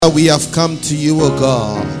We have come to you, O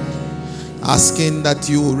God, asking that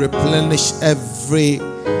you will replenish every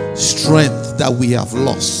strength that we have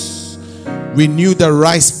lost. Renew the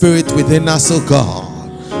right spirit within us, O God.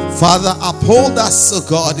 Father, uphold us, O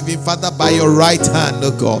God, even Father, by your right hand, O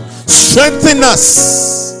God. Strengthen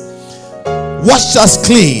us. Wash us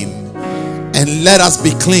clean and let us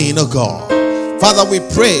be clean, O God. Father, we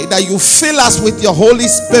pray that you fill us with your Holy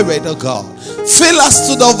Spirit, O God. Fill us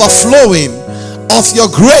to the overflowing of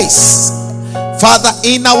your grace. Father,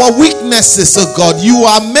 in our weaknesses, oh God, you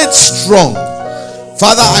are made strong.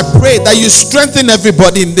 Father, I pray that you strengthen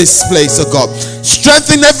everybody in this place, oh God.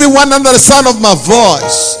 Strengthen everyone under the sound of my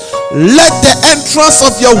voice. Let the entrance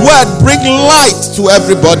of your word bring light to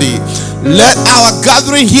everybody. Let our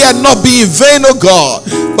gathering here not be in vain, oh God,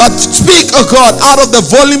 but speak, oh God, out of the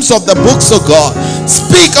volumes of the books, oh God.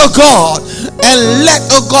 Speak, oh God, and let,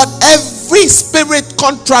 oh God, every spirit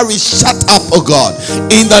contrary shut up, oh God,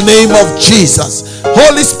 in the name of Jesus.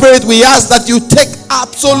 Holy Spirit, we ask that you take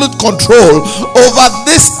absolute control over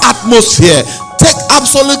this atmosphere. Take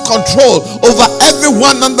absolute control over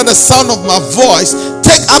everyone under the sound of my voice.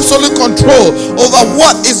 Take absolute control over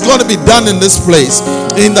what is going to be done in this place,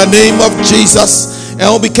 in the name of Jesus. And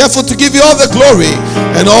we'll be careful to give you all the glory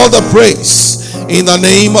and all the praise in the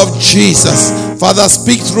name of Jesus. Father,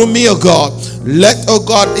 speak through me, oh God. Let, oh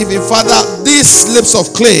God, even Father, these lips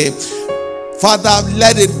of clay, Father,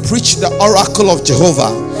 let it preach the oracle of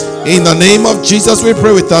Jehovah. In the name of Jesus, we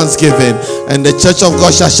pray with thanksgiving. And the church of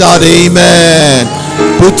God shall shout, amen.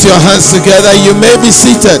 Put your hands together. You may be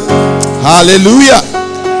seated. Hallelujah.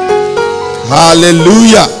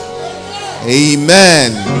 Hallelujah.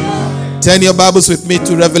 Amen. Turn your Bibles with me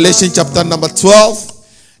to Revelation chapter number 12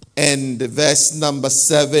 and verse number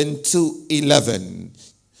 7 to 11.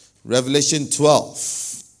 Revelation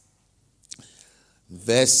 12,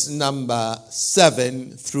 verse number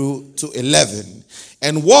 7 through to 11.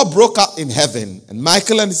 And war broke out in heaven, and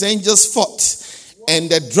Michael and his angels fought,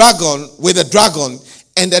 and the dragon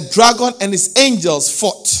and the dragon and his angels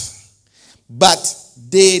fought, but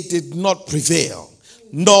they did not prevail,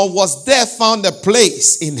 nor was there found a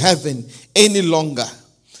place in heaven any longer.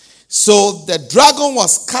 So the dragon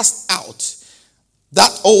was cast out,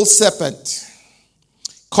 that old serpent,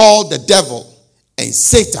 called the devil and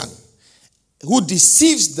Satan, who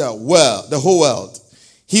deceives the whole world.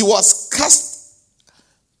 He was cast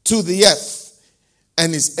to the earth,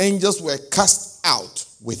 and his angels were cast out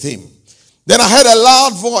with him. Then I heard a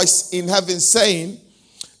loud voice in heaven saying,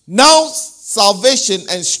 now salvation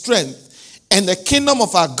and strength and the kingdom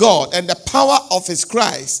of our God and the power of his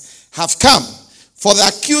Christ have come. For the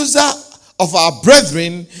accuser of our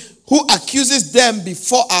brethren, who accuses them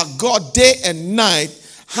before our God day and night,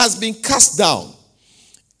 has been cast down,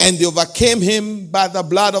 and they overcame him by the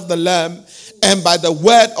blood of the Lamb and by the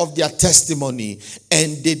word of their testimony,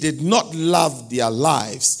 and they did not love their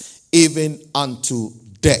lives even unto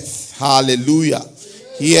death. Hallelujah.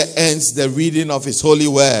 Here ends the reading of his holy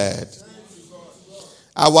word.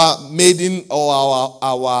 Our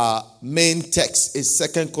main text is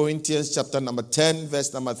 2 Corinthians chapter number 10,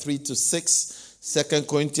 verse number 3 to 6. 2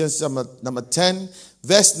 Corinthians number 10,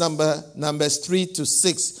 verse numbers 3 to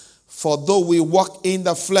 6. For though we walk in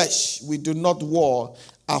the flesh, we do not war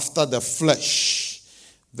after the flesh.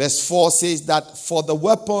 Verse 4 says that for the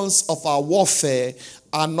weapons of our warfare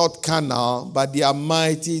are not carnal, but they are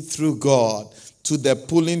mighty through God to the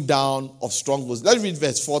pulling down of strongholds. Let's read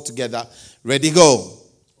verse 4 together. Ready, go.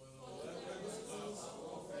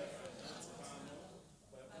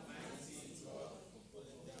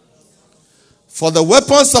 For the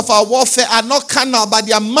weapons of our warfare are not carnal, but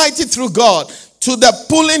they are mighty through God to the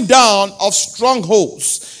pulling down of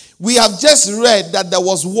strongholds. We have just read that there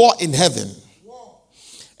was war in heaven.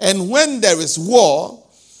 And when there is war,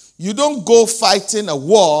 you don't go fighting a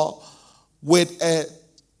war with a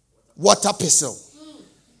water pistol.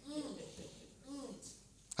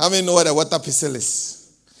 How many know what a water pistol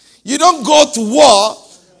is? You don't go to war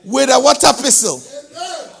with a water pistol.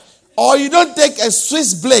 Or you don't take a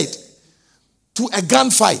Swiss blade to a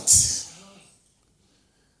gunfight.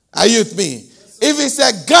 Are you with me? If it's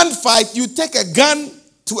a gunfight, you take a gun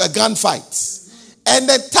to a gunfight. And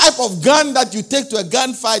the type of gun that you take to a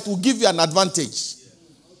gunfight will give you an advantage.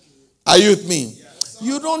 Are you with me?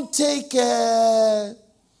 You don't take,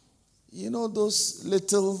 those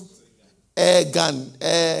little air gun,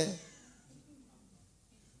 the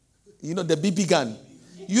BB gun.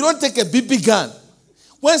 You don't take a BB gun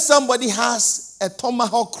when somebody has a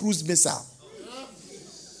Tomahawk cruise missile.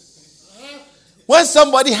 When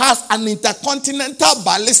somebody has an intercontinental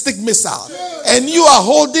ballistic missile and you are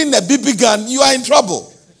holding a BB gun, you are in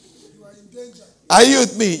trouble. Are you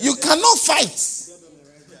with me? You cannot fight.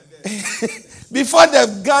 Before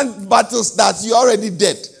the gun battle starts, you're already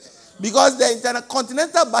dead. Because the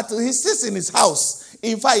intercontinental battle, he sits in his house.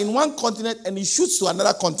 In fact, in one continent, and he shoots to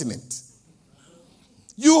another continent.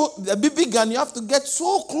 The BB gun, you have to get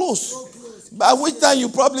so close. By which time you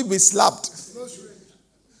probably be slapped.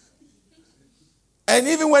 And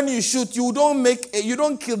even when you shoot, you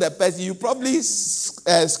don't kill the person. You probably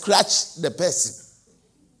scratch the person.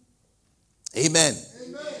 Amen.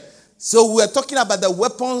 So we're talking about the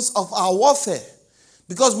weapons of our warfare.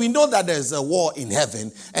 Because we know that there's a war in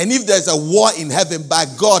heaven. And if there's a war in heaven, by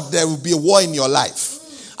God, there will be a war in your life.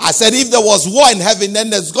 I said if there was war in heaven, then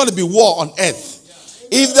there's going to be war on earth.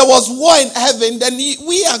 If there was war in heaven, then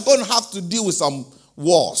we are going to have to deal with some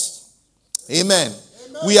wars. Amen.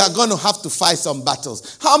 We are going to have to fight some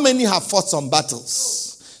battles. How many have fought some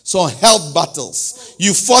battles? Some health battles.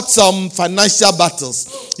 You fought some financial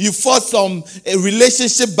battles. You fought some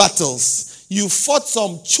relationship battles. You fought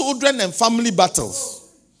some children and family battles.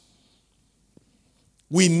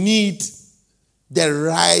 We need the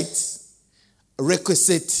right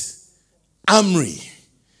requisite armory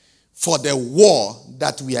for the war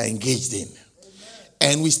that we are engaged in.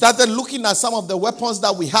 And we started looking at some of the weapons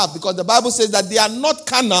that we have, because the Bible says that they are not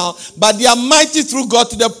carnal, but they are mighty through God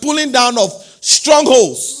to the pulling down of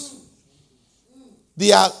strongholds.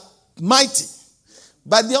 They are mighty.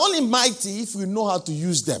 But they're only mighty if we know how to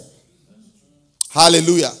use them.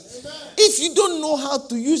 Hallelujah. Amen. If you don't know how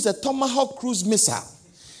to use a Tomahawk cruise missile,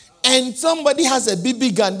 and somebody has a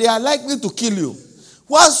BB gun, they are likely to kill you.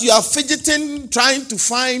 Whilst you are fidgeting, trying to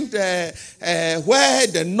find where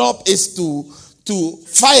the knob is to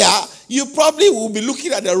fire, you probably will be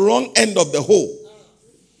looking at the wrong end of the hole.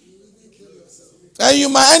 And you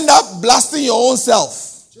might end up blasting your own self.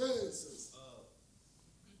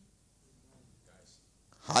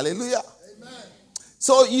 Hallelujah. Amen.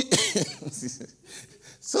 So you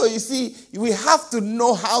see, we have to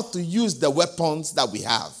know how to use the weapons that we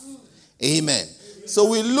have. Amen. So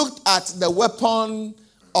we looked at the weapon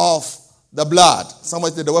of the blood.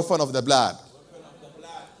 Somebody said the weapon of the blood.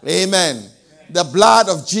 Amen. The blood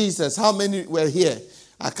of Jesus. How many were here?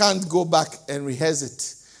 I can't go back and rehearse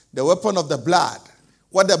it. The weapon of the blood.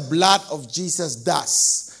 What the blood of Jesus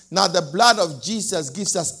does. Now the blood of Jesus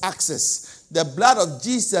gives us access. The blood of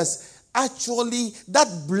Jesus, actually, that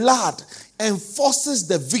blood enforces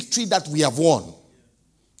the victory that we have won.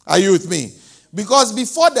 Are you with me? Because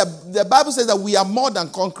before the Bible says that we are more than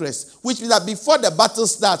conquerors, which means that before the battle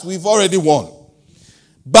starts, we've already won.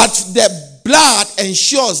 But the blood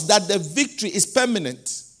ensures that the victory is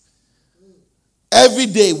permanent. Every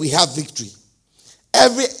day we have victory.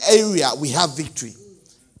 Every area we have victory.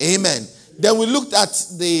 Amen. Then we looked at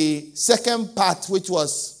the second part, which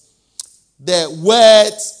was the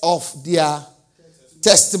words of their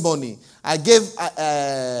testimony. I gave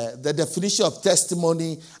the definition of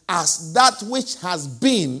testimony as that which has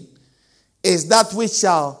been is that which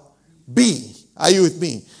shall be. Are you with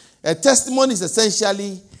me? A testimony is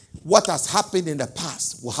essentially what has happened in the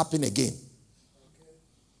past will happen again.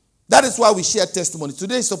 That is why we share testimony.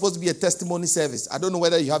 Today is supposed to be a testimony service. I don't know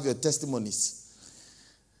whether you have your testimonies.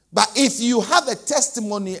 But if you have a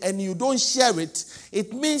testimony and you don't share it,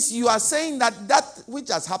 it means you are saying that that which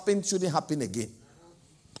has happened shouldn't happen again.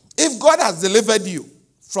 If God has delivered you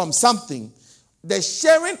from something, the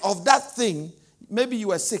sharing of that thing, maybe you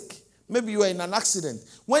were sick, maybe you were in an accident.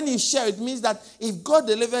 When you share, it means that if God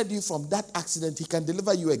delivered you from that accident, he can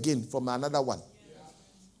deliver you again from another one.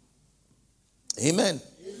 Amen.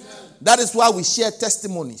 That is why we share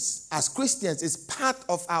testimonies. As Christians, it's part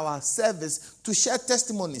of our service to share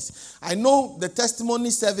testimonies. I know the testimony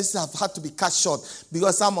services have had to be cut short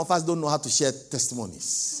because some of us don't know how to share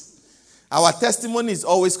testimonies. Our testimony is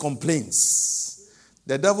always complaints.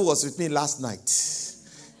 The devil was with me last night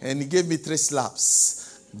and he gave me 3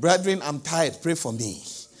 slaps. Brethren, I'm tired. Pray for me.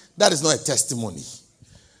 That is not a testimony.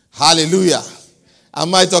 Hallelujah.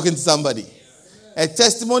 Am I talking to somebody? A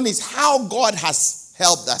testimony is how God has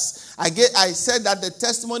helped us. I said that the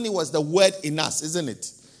testimony was the word in us, isn't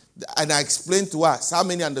it? And I explained to us, how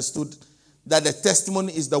many understood that the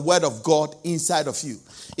testimony is the word of God inside of you?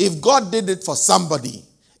 If God did it for somebody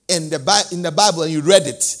in the Bible and you read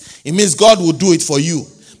it, it means God will do it for you.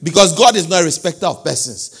 Because God is not a respecter of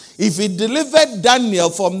persons. If he delivered Daniel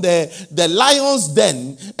from the lion's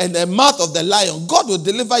den and the mouth of the lion, God will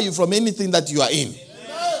deliver you from anything that you are in.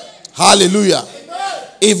 Amen. Hallelujah. Amen.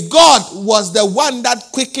 If God was the one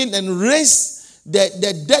that quickened and raised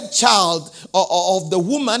the dead child of the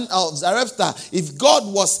woman of Zarephath, if God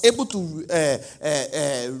was able to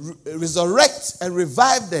resurrect and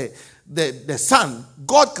revive the son,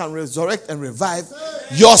 God can resurrect and revive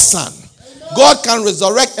your son. God can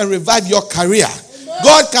resurrect and revive your career.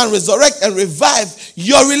 God can resurrect and revive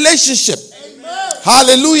your relationship.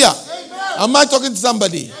 Hallelujah. Am I talking to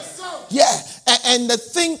somebody? Yeah. And the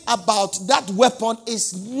thing about that weapon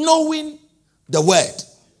is knowing the word.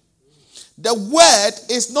 The word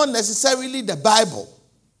is not necessarily the Bible.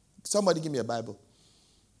 Somebody give me a Bible.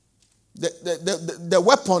 The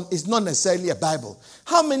weapon is not necessarily a Bible.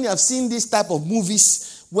 How many have seen this type of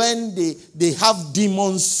movies when they have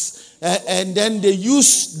demons and then they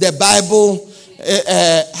use the Bible?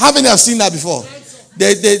 How many have seen that before?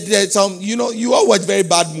 There's some, you all watch very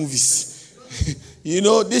bad movies.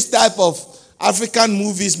 This type of African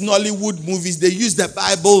movies, Nollywood movies, they use the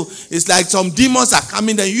Bible. It's like some demons are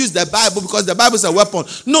coming, they use the Bible because the Bible is a weapon.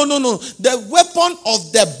 No. The weapon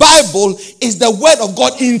of the Bible is the word of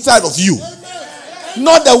God inside of you.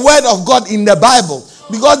 Not the word of God in the Bible.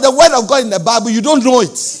 Because the word of God in the Bible, you don't know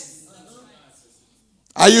it.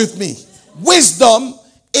 Are you with me? Wisdom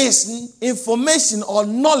is information or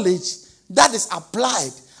knowledge that is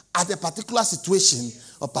applied at a particular situation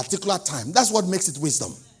or particular time. That's what makes it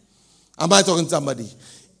wisdom. Am I talking to somebody?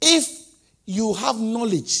 If you have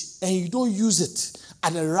knowledge and you don't use it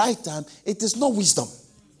at the right time, it is not wisdom.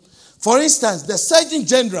 For instance, the Surgeon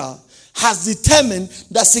General has determined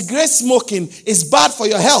that cigarette smoking is bad for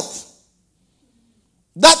your health.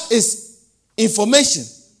 That is information.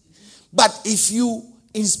 But if you,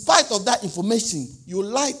 in spite of that information, you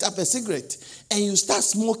light up a cigarette and you start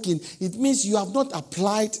smoking, it means you have not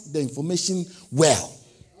applied the information well.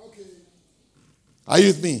 Okay. Are you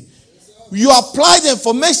with me? You apply the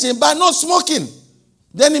information by not smoking.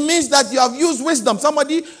 Then it means that you have used wisdom.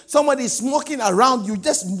 Somebody is smoking around, you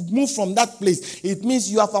just move from that place. It means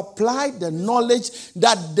you have applied the knowledge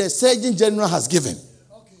that the Surgeon General has given.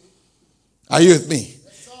 Okay. Are you with me?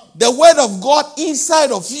 Yes, the word of God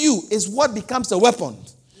inside of you is what becomes a weapon.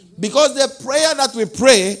 Because the prayer that we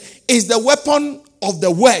pray is the weapon of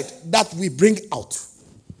the word that we bring out.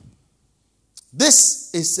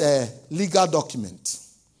 This is a legal document.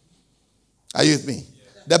 Are you with me?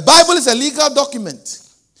 The Bible is a legal document.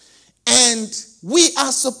 And we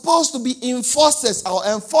are supposed to be enforcers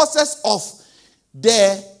of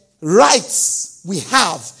the rights we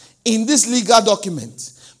have in this legal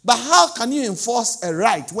document. But how can you enforce a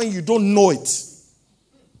right when you don't know it?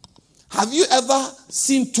 Have you ever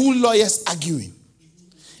seen two lawyers arguing?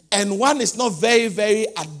 And one is not very, very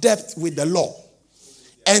adept with the law.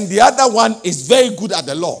 And the other one is very good at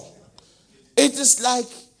the law. It is like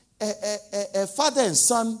a father and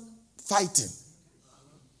son fighting.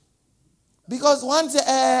 Because once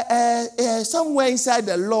somewhere inside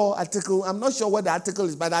the law article, I'm not sure what the article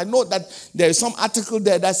is, but I know that there is some article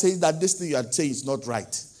there that says that this thing you are saying is not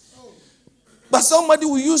right. But somebody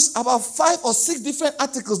will use about 5 or 6 different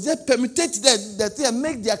articles. They permutate the thing and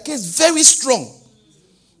make their case very strong.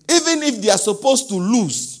 Even if they are supposed to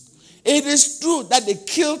lose. It is true that they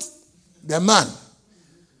killed the man.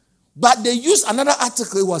 But they used another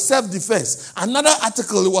article, it was self-defense. Another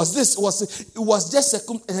article, it was this. It was just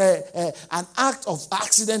an act of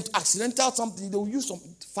accidental something. They will use some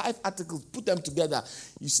 5 articles, put them together.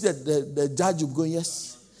 You see that the judge will go,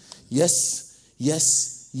 yes, yes,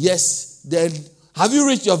 yes, yes. Then, have you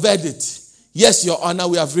reached your verdict? Yes, Your Honor,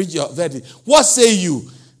 we have reached your verdict. What say you?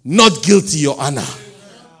 Not guilty, Your Honor.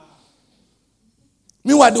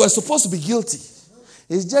 Meanwhile, they were supposed to be guilty.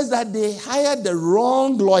 It's just that they hired the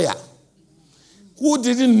wrong lawyer who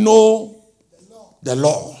didn't know the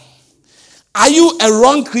law. Are you a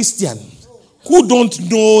wrong Christian who don't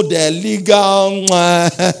know the legal?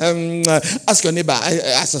 Ask your neighbor,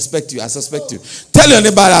 I suspect you. Tell your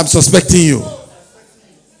neighbor, I'm suspecting you.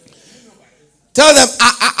 Tell them,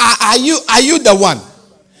 are you the one?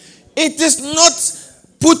 It is not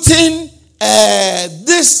putting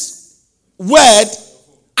this word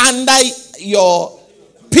under your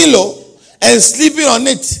pillow and sleeping on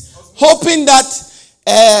it, hoping that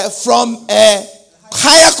from a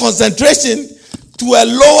higher concentration to a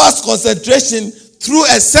lower concentration through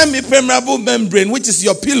a semi-permeable membrane, which is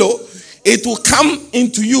your pillow, it will come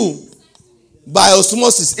into you by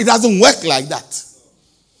osmosis. It doesn't work like that.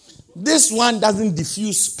 This one doesn't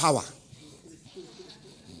diffuse power.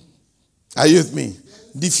 Are you with me?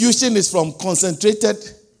 Diffusion is from concentrated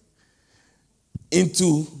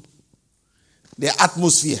into the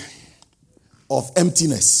atmosphere of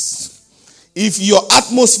emptiness. If your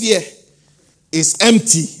atmosphere is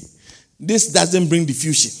empty, this doesn't bring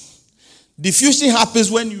diffusion. Diffusion happens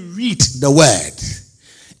when you read the word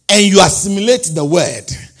and you assimilate the word.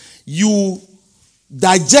 You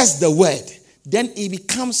digest the word. Then it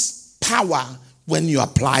becomes power when you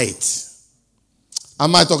apply it.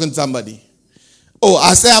 Am I talking to somebody? Oh,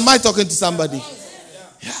 I say, am I talking to somebody?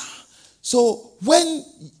 Yeah. So when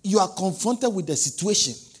you are confronted with the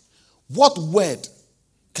situation, what word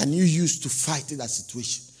can you use to fight that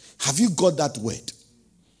situation? Have you got that word?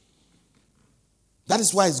 That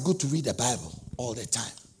is why it's good to read the Bible all the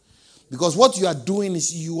time. Because what you are doing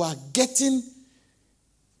is you are getting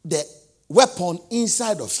the weapon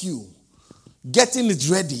inside of you, getting it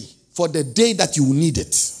ready for the day that you will need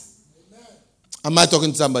it. Amen. Am I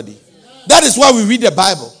talking to somebody? Amen. That is why we read the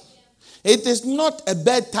Bible. It is not a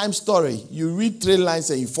bedtime story. You read 3 lines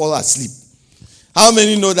and you fall asleep. How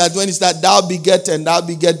many know that when you start, thou beget and thou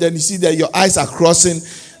beget, then you see that your eyes are crossing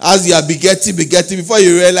as you are begetting, before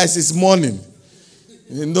you realize it's morning.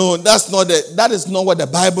 You know, that is not what the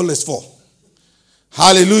Bible is for.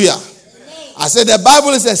 Hallelujah. I said the Bible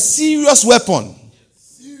is a serious weapon.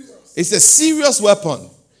 It's a serious weapon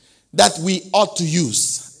that we ought to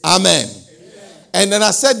use. Amen. And then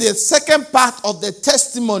I said the second part of the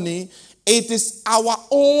testimony, it is our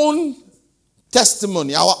own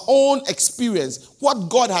testimony, our own experience, what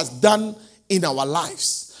God has done in our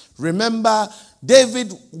lives. Remember,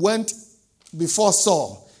 David went before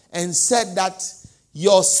Saul and said that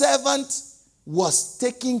your servant was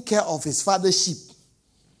taking care of his father's sheep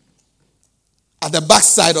at the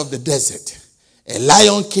backside of the desert. A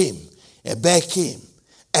lion came, a bear came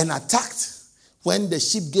and attacked when the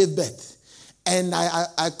sheep gave birth. And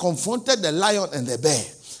I confronted the lion and the bear,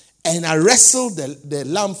 and I wrestled the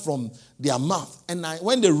lamb from their mouth. And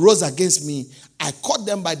when they rose against me, I caught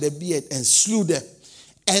them by the beard and slew them.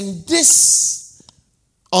 And this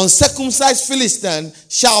uncircumcised Philistine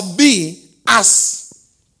shall be as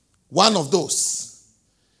one of those.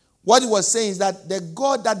 What he was saying is that the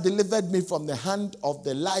God that delivered me from the hand of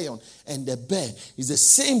the lion and the bear is the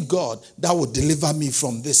same God that will deliver me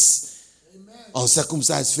from this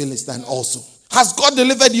uncircumcised Philistine also. Has God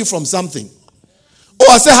delivered you from something? Oh,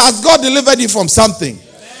 I say, has God delivered you from something?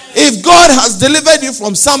 If God has delivered you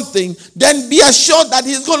from something, then be assured that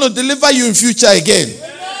he's going to deliver you in future again.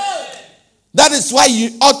 That is why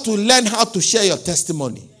you ought to learn how to share your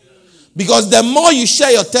testimony. Because the more you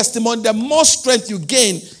share your testimony, the more strength you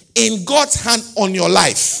gain in God's hand on your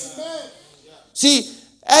life. See,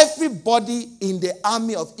 everybody in the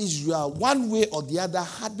army of Israel, one way or the other,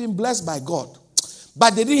 had been blessed by God.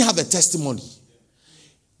 But they didn't have a testimony.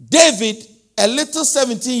 David, a little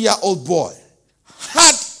 17-year-old boy,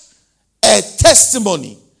 had a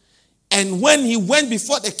testimony. And when he went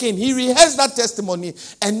before the king, he rehearsed that testimony.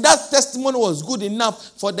 And that testimony was good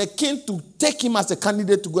enough for the king to take him as a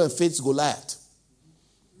candidate to go and face Goliath.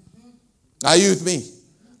 Are you with me?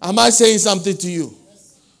 Am I saying something to you?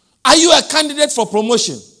 Are you a candidate for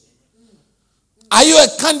promotion? Are you a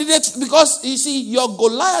candidate? Because you see, your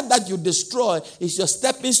Goliath that you destroy is your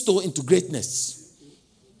stepping stone into greatness.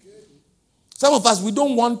 Some of us, we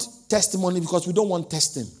don't want testimony because we don't want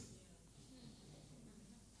testing.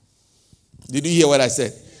 Did you hear what I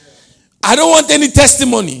said? I don't want any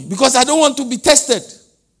testimony because I don't want to be tested.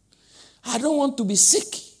 I don't want to be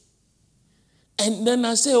sick. And then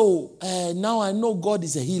I say, now I know God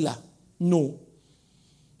is a healer. No.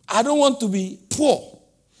 I don't want to be poor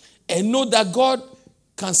and know that God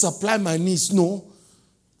can supply my needs. No.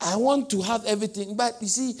 I want to have everything. But you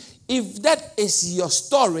see, if that is your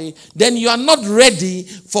story, then you are not ready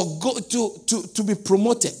for to be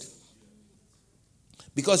promoted.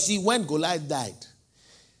 Because see, when Goliath died,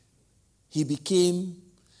 he became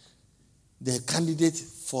the candidate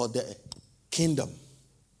for the kingdom.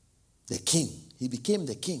 The king. He became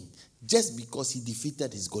the king just because he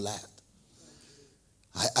defeated his Goliath.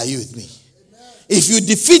 Are you with me? Amen. If you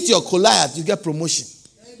defeat your Goliath, you get promotion.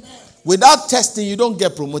 Amen. Without testing, you don't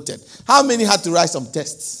get promoted. How many had to write some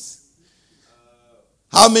tests?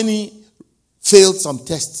 How many failed some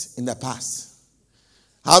tests in the past?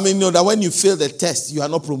 How many know that when you fail the test, you are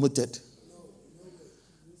not promoted?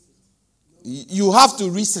 You have to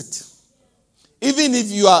reset. Even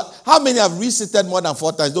if you are, how many have resetted more than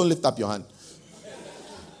 4 times? Don't lift up your hand.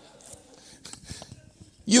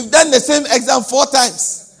 You've done the same exam 4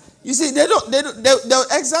 times. You see, the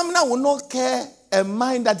examiner will not care and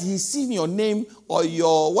mind that he's seen your name or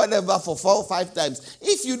your whatever for 4 or 5 times.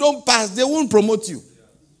 If you don't pass, they won't promote you.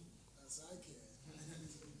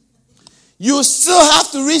 You still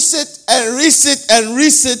have to resit and resit and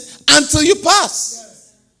resit until you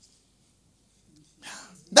pass.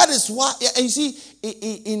 That is why, and you see,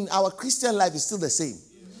 in our Christian life, it's still the same.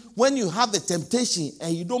 When you have the temptation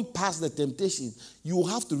and you don't pass the temptation, you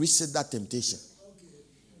have to reset that temptation.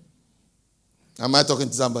 Am I talking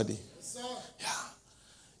to somebody? Yeah.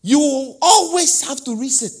 You always have to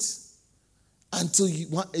reset until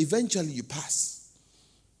eventually you pass.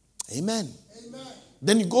 Amen.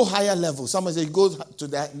 Then you go higher level. Someone say you go to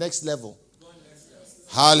the next level.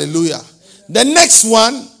 Hallelujah. The next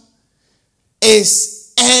one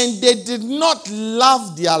is, and they did not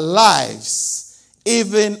love their lives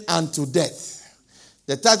even unto death.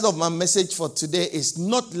 The title of my message for today is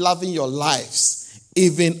not loving your lives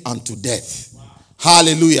even unto death. Wow.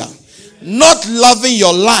 Hallelujah. Not loving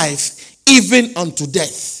your life even unto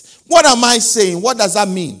death. What am I saying? What does that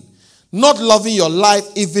mean? Not loving your life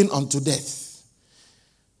even unto death.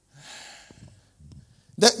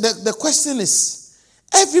 The question is,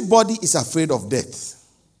 everybody is afraid of death.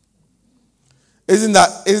 Isn't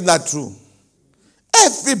that true?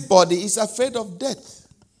 Everybody is afraid of death.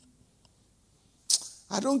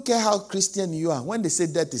 I don't care how Christian you are. When they say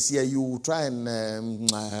death is here, you will try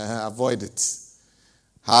and avoid it.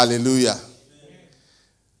 Hallelujah.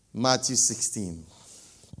 Matthew 16,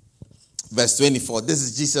 verse 24. This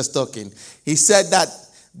is Jesus talking. He said that,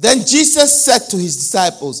 then Jesus said to his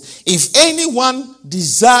disciples, if anyone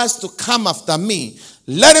desires to come after me,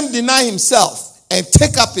 let him deny himself and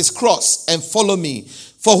take up his cross and follow me.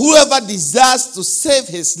 For whoever desires to save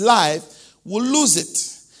his life will lose it.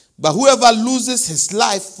 But whoever loses his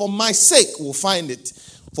life for my sake will find it.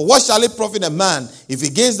 For what shall it profit a man if he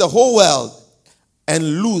gains the whole world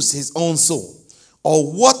and lose his own soul?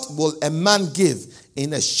 Or what will a man give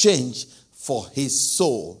in exchange for his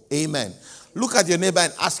soul? Amen. Look at your neighbor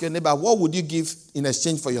and ask your neighbor, what would you give in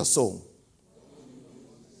exchange for your soul?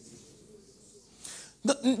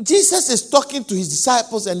 Jesus is talking to his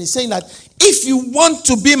disciples and he's saying that if you want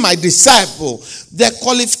to be my disciple, the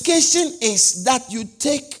qualification is that you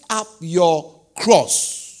take up your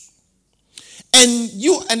cross. And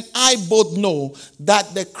you and I both know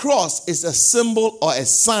that the cross is a symbol or a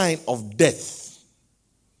sign of death.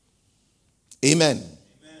 Amen.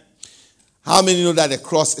 Amen. How many know that the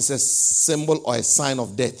cross is a symbol or a sign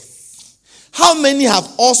of death? How many have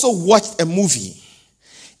also watched a movie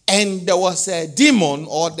and there was a demon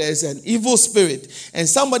or there's an evil spirit and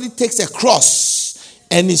somebody takes a cross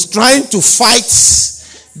and is trying to fight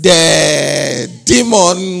the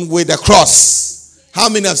demon with the cross? How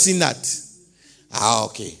many have seen that?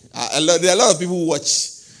 Okay. There are a lot of people who watch.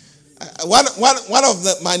 One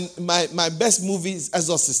of my best movies,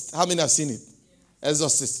 Exorcist. How many have seen it?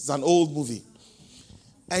 Exorcist. It's an old movie.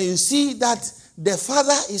 And you see that the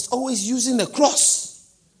father is always using the cross.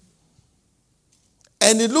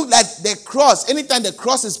 And it looked like the cross, anytime the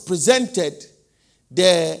cross is presented,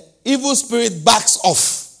 the evil spirit backs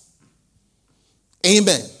off.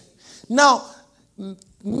 Amen. Now,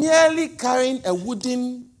 merely carrying a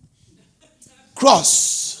wooden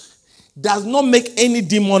cross does not make any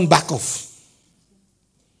demon back off.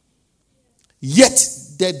 Yet,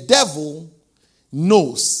 the devil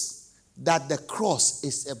knows that the cross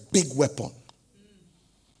is a big weapon.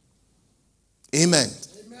 Amen.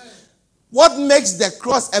 What makes the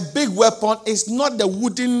cross a big weapon is not the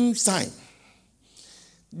wooden sign.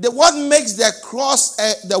 What makes the cross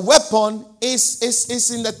the weapon is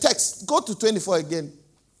in the text. Go to 24 again.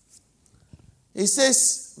 It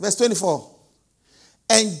says, verse 24.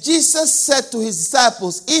 And Jesus said to his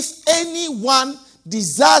disciples, if anyone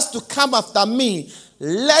desires to come after me,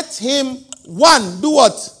 let him, one, do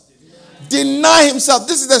what? Deny himself.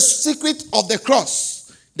 This is the secret of the cross.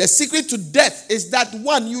 The secret to death is that,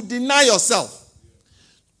 one, you deny yourself.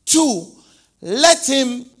 Two, let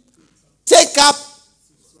him take up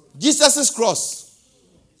Jesus' cross.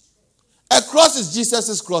 A cross is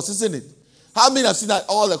Jesus' cross, isn't it? How many have seen that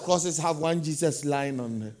all the crosses have one Jesus line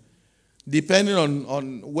on it? Depending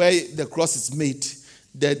on where the cross is made,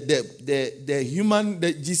 the human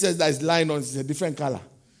Jesus that is lying on is a different color,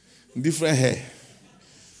 different hair,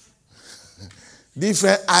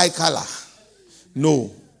 different eye color.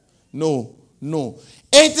 No.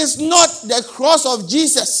 It is not the cross of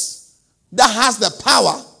Jesus that has the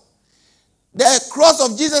power. The cross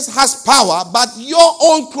of Jesus has power, but your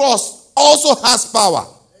own cross also has power.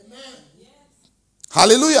 Amen.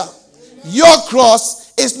 Hallelujah. Amen. Your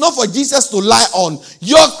cross is not for Jesus to lie on.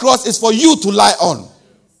 Your cross is for you to lie on.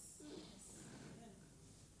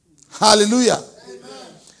 Hallelujah. Amen.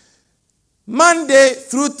 Monday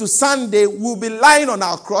through to Sunday, we'll be lying on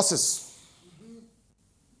our crosses.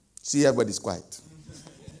 See, everybody's quiet.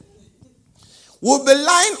 We'll be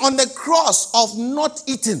lying on the cross of not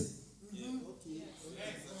eating.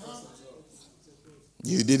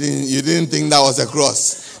 You didn't think that was a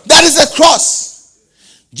cross. That is a cross.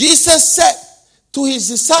 Jesus said to his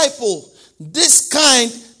disciple, this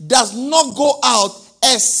kind does not go out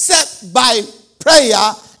except by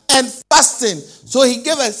prayer and fasting. So he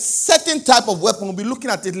gave a certain type of weapon. We'll be looking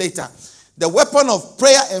at it later. The weapon of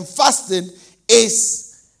prayer and fasting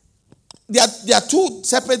is, there are two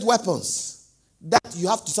separate weapons that you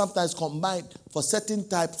have to sometimes combine for certain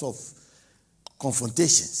types of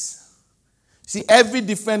confrontations. See, every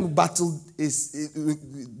different battle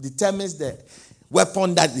determines the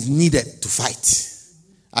weapon that is needed to fight.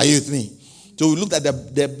 Are you with me? So we looked at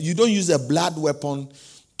you don't use a blood weapon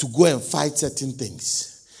to go and fight certain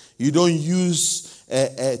things. You don't use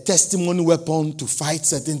a testimony weapon to fight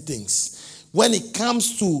certain things. When it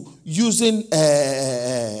comes to using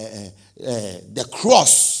the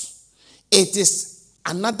cross, it is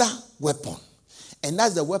another weapon. And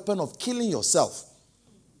that's the weapon of killing yourself.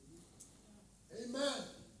 Amen.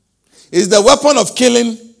 It's the weapon of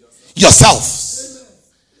killing yourself.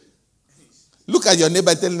 Look at your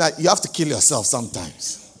neighbor, tell him that you have to kill yourself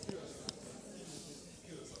sometimes.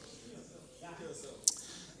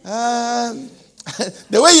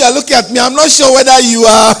 The way you are looking at me, I'm not sure whether you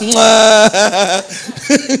are.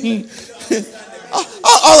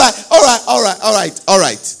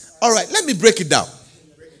 All right. Let me break it down.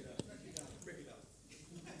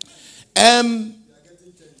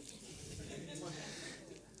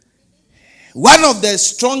 One of the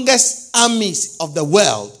strongest armies of the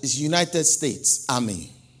world is United States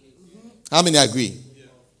Army. How many agree?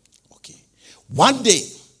 Okay. One day,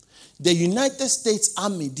 the United States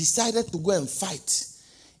Army decided to go and fight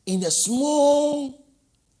in a small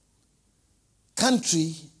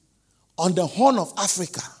country on the Horn of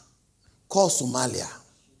Africa called Somalia.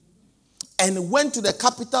 And went to the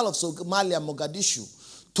capital of Somalia, Mogadishu,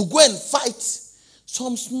 to go and fight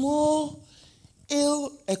some small,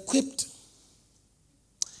 ill-equipped,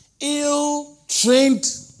 ill-trained,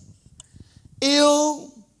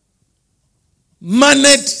 ill-mannered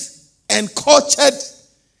and cultured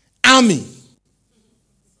army.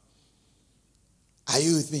 Are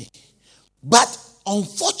you with me? But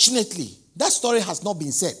unfortunately, that story has not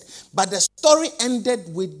been said. But the story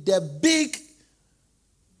ended with the big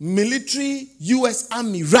military U.S.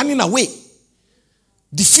 Army running away,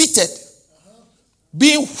 defeated,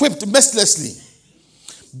 being whipped mercilessly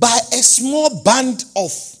by a small band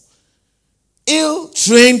of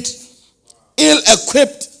ill-trained,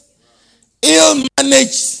 ill-equipped,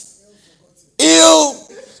 ill-managed,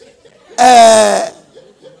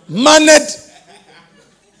 mannered,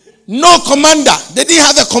 no commander. They didn't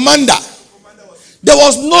have a commander. There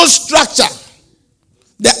was no structure.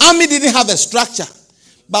 The army didn't have a structure.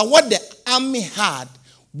 But what the army had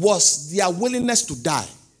was their willingness to die.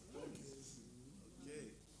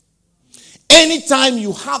 Anytime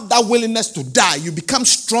you have that willingness to die, you become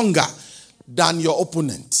stronger than your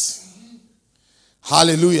opponent.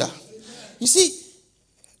 Hallelujah. You see,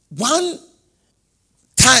 one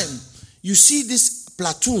time you see this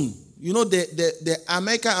platoon, you know, the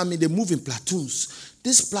American army, they move in platoons.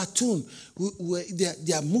 This platoon,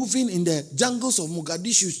 they are moving in the jungles of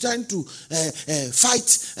Mogadishu, trying to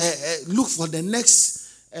fight, look for the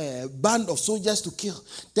next band of soldiers to kill.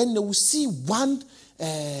 Then they will see one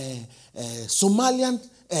Somalian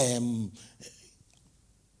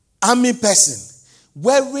army person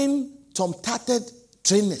wearing some tattered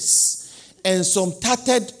trainers and some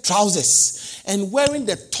tattered trousers and wearing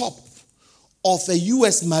the top of a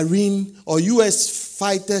U.S. Marine or U.S.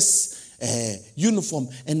 fighters uniform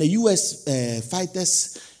and the U.S.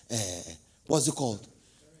 fighters, what's it called?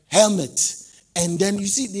 Helmet. And then you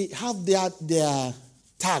see they have their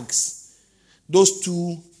tags. Those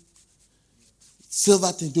two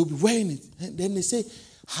silver things, they'll be wearing it. And then they say,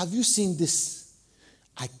 have you seen this?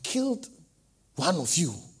 I killed one of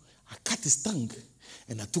you. I cut his tongue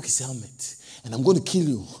and I took his helmet. And I'm going to kill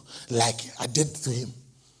you like I did to him.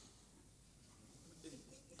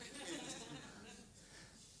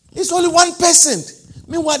 It's only one person.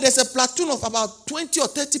 Meanwhile, there's a platoon of about 20 or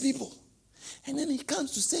 30 people. And then he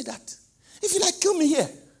comes to say that, if you like, kill me here.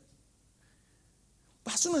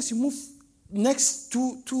 But as soon as you move next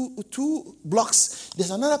two blocks,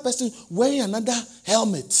 there's another person wearing another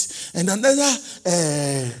helmet and another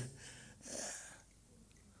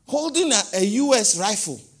holding a U.S.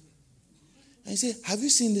 rifle. And he said, have you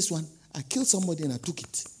seen this one? I killed somebody and I took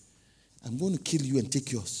it. I'm going to kill you and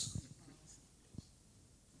take yours.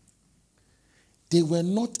 They were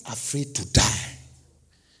not afraid to die.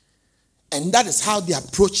 And that is how they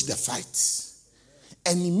approached the fight.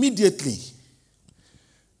 And immediately,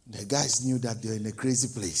 the guys knew that they were in a crazy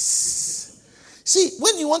place. See,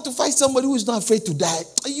 when you want to fight somebody who is not afraid to die,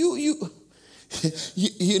 you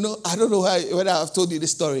know, I don't know whether I've told you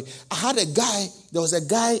this story. There was a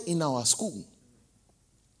guy in our school.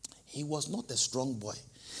 He was not a strong boy,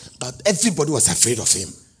 but everybody was afraid of him.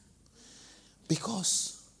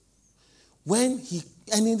 Because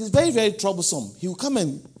and it is very, very troublesome. He will come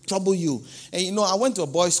and trouble you. And I went to a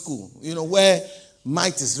boys' school, where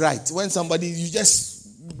might is right. When somebody, you just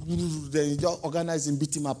organize and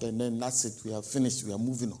beat him up, and then that's it. We are finished. We are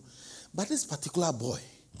moving on. But this particular boy,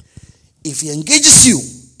 if he engages you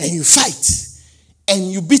and you fight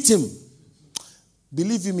and you beat him,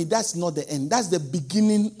 believe you me, that's not the end. That's the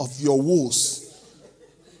beginning of your woes.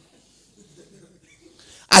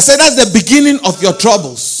 I said that's the beginning of your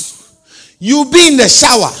troubles. You'll be in the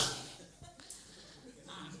shower.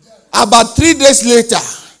 About 3 days later,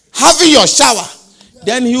 having your shower,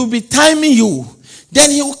 then he'll be timing you.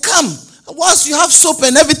 Then he will come. Once you have soap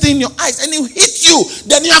and everything in your eyes, and he'll hit you,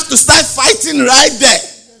 then you have to start fighting right there.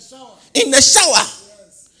 In the shower.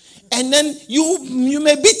 And then you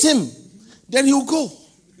may beat him. Then he'll go.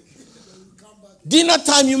 Dinner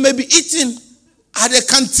time, you may be eating at the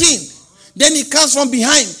canteen. Then he comes from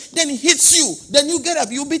behind. Then he hits you. Then you get up.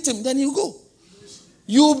 You beat him. Then you go.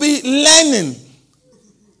 You'll be learning.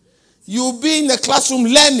 You'll be in the classroom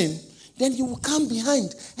learning. Then he will come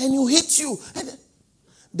behind and he'll hit you. And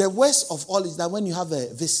the worst of all is that when you have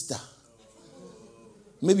a visitor,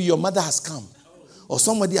 maybe your mother has come or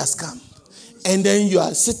somebody has come, and then you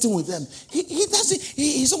are sitting with them.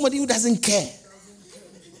 He's somebody who doesn't care.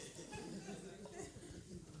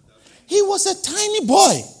 He was a tiny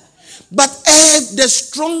boy. But the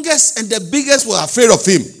strongest and the biggest were afraid of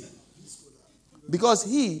him. Because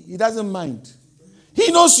he doesn't mind.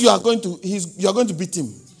 He knows you are going to beat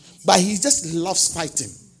him. But he just loves fighting.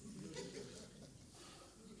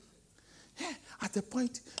 At a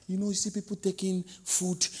point, you see people taking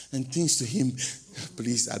food and things to him.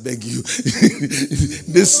 Please, I beg you.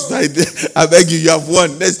 This fight, I beg you, you have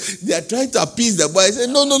won. They are trying to appease the boy. I say,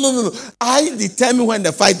 no. I determine when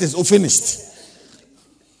the fight is finished.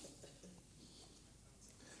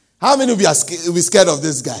 How many of you will be scared of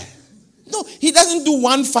this guy? No, he doesn't do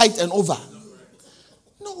one fight and over.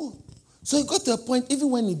 No. So he got to a point, even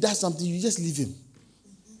when he does something, you just leave him.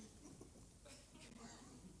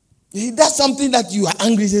 He does something that you are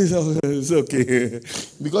angry, says, oh, it's okay.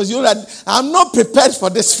 Because you know that I'm not prepared for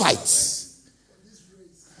this fight.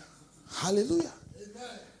 Hallelujah.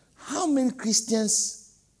 How many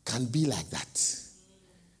Christians can be like that?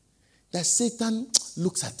 That Satan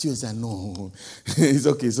looks at you and says, no, it's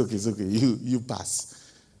okay. You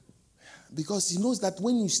pass. Because he knows that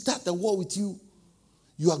when you start the war with you,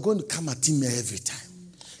 you are going to come at him every time.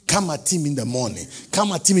 Come at him in the morning.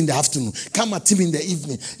 Come at him in the afternoon. Come at him in the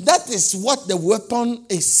evening. That is what the weapon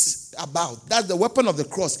is about. That's the weapon of the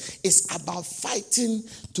cross. It's about fighting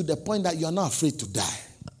to the point that you are not afraid to die.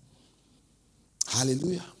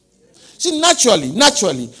 Hallelujah. See,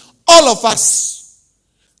 naturally, all of us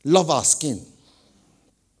love our skin.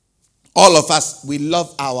 All of us, we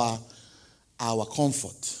love our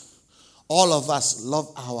comfort. All of us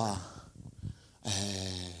love our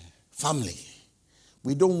family.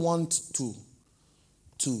 We don't want to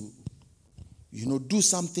do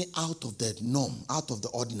something out of the norm, out of the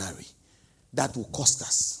ordinary, that will cost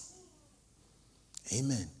us.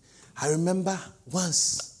 Amen. I remember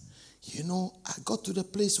once, I got to the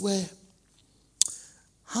place where,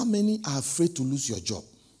 how many are afraid to lose your job?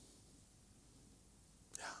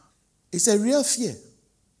 It's a real fear.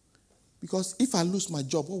 Because if I lose my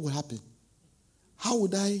job, what will happen? How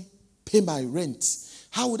would I pay my rent?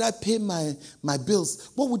 How would I pay my bills?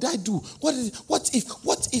 What would I do? What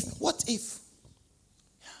if?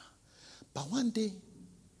 But one day,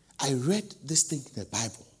 I read this thing in the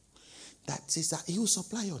Bible that says that he will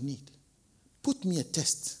supply your need. Put me a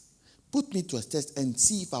test. Put me to a test and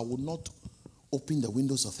see if I will not open the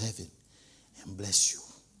windows of heaven and bless you.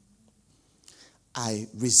 I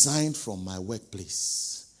resigned from my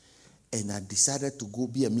workplace and I decided to go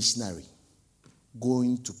be a missionary,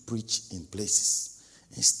 going to preach in places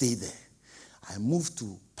and stay there. I moved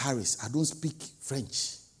to Paris. I don't speak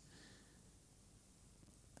French.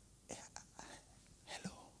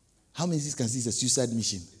 Hello. How many of you can see it's a suicide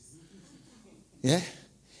mission? Yeah?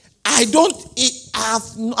 I'm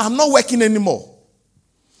not working anymore.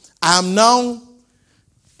 I am now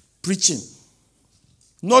preaching,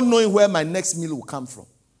 not knowing where my next meal will come from.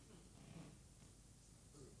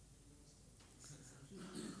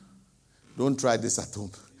 Don't try this at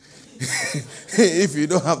home. If you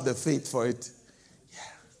don't have the faith for it. Yeah.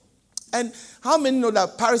 And how many know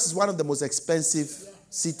that Paris is one of the most expensive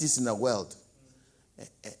cities in the world?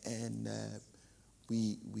 And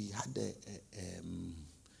we had a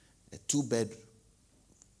 2-bed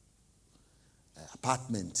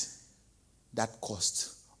apartment that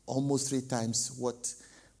cost almost 3 times what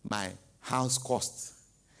my house cost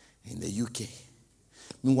in the UK.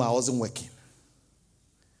 Meanwhile, I wasn't working.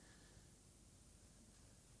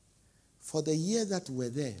 For the year that we were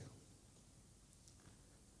there,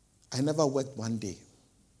 I never worked one day.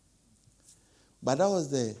 But that was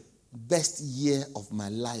the best year of my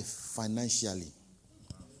life financially.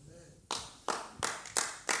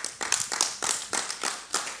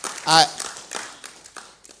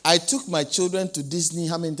 I took my children to Disney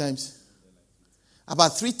how many times?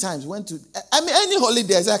 About 3 times. Went to, any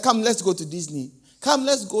holiday, I said, come, let's go to Disney. Come,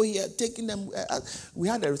 let's go here. Taking them. We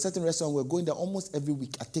had a certain restaurant. We were going there almost every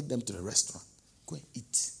week. I take them to the restaurant. Go and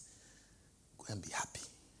eat. Go and be happy.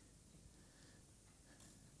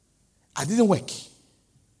 I didn't work.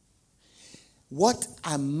 What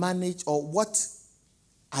I managed or what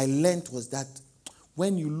I learned was that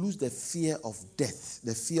when you lose the fear of death,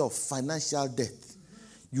 the fear of financial death,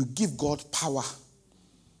 you give God power.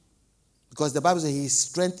 Because the Bible says his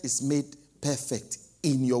strength is made perfect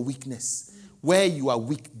in your weakness. Where you are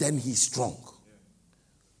weak, then he's strong.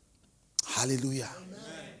 Hallelujah. Amen.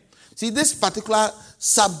 See, this particular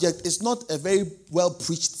subject is not a very well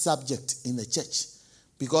preached subject in the church.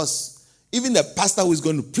 Because even the pastor who is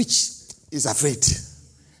going to preach is afraid.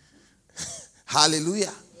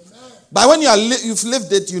 Hallelujah. Amen. But when you've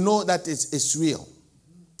lived it, you know that it's real.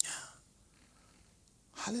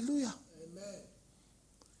 Hallelujah. Amen.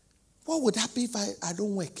 What would happen if I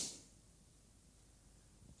don't work?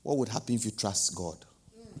 What would happen if you trust God?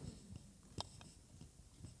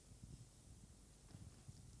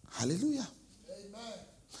 Hallelujah. Amen.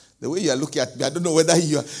 The way you are looking at me, I don't know whether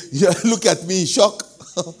you are looking at me in shock.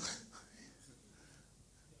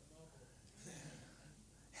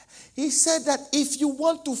 He said that if you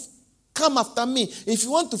want to come after me, if you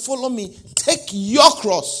want to follow me, take your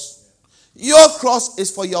cross. Your cross is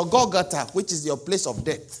for your Golgotha, which is your place of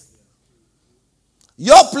death.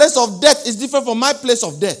 Your place of death is different from my place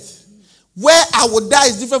of death. Where I will die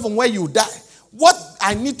is different from where you die. What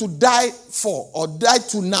I need to die for or die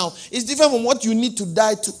to now is different from what you need to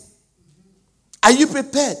die to. Are you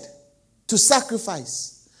prepared to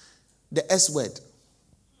sacrifice the S word?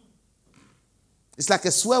 It's like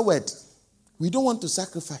a swear word. We don't want to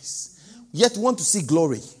sacrifice, yet we want to see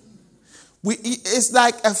glory. It's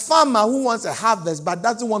like a farmer who wants a harvest but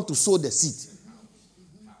doesn't want to sow the seed.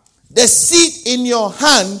 The seed in your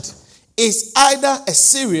hand is either a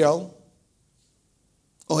cereal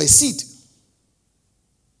or a seed.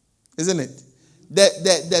 Isn't it?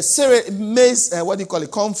 The cereal, maize,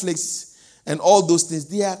 cornflakes and all those things,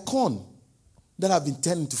 they are corn that have been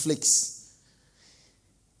turned into flakes.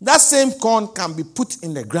 That same corn can be put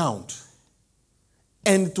in the ground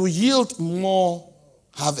and to yield more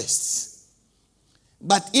harvests.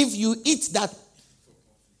 But if you eat that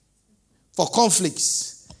for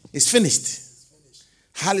cornflakes, it's finished.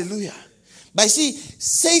 Hallelujah. But see,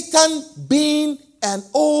 Satan being an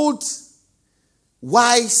old,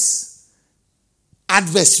 wise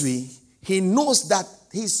adversary, he knows that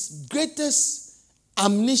his greatest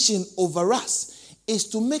ammunition over us is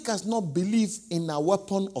to make us not believe in a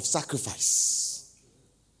weapon of sacrifice.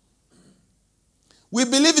 We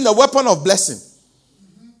believe in a weapon of blessing.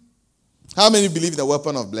 How many believe in a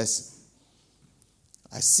weapon of blessing?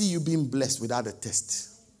 I see you being blessed without a test.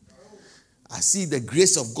 I see the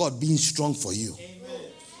grace of God being strong for you. Amen.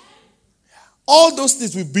 All those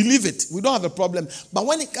things, we believe it. We don't have a problem. But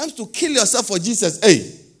when it comes to kill yourself for Jesus,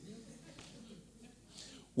 hey.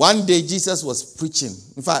 One day Jesus was preaching.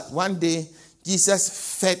 In fact, one day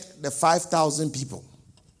Jesus fed the 5,000 people.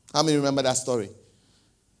 How many remember that story?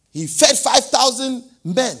 He fed 5,000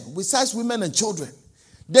 men, besides women and children.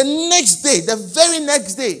 The next day, the very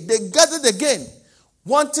next day, they gathered again,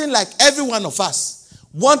 wanting like every one of us,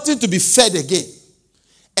 wanting to be fed again.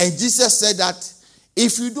 And Jesus said that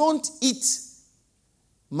if you don't eat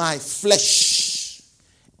my flesh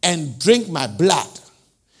and drink my blood,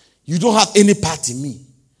 you don't have any part in me.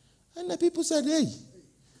 And the people said, hey,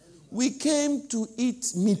 we came to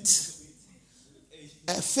eat meat,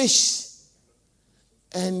 fish,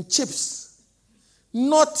 and chips,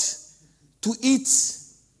 not to eat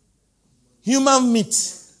human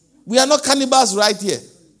meat. We are not cannibals right here.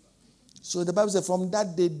 So the Bible says from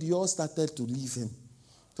that day, they all started to leave him.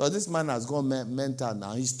 So this man has gone mental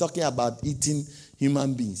now. He's talking about eating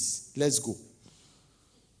human beings. Let's go.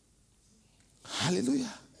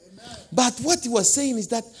 Hallelujah. Amen. But what he was saying is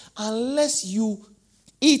that unless you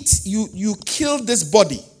eat, you kill this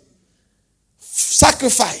body,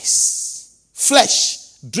 sacrifice,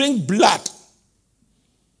 flesh, drink blood,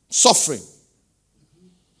 suffering,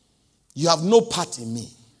 you have no part in me.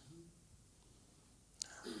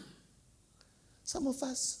 Some of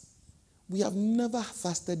us, we have never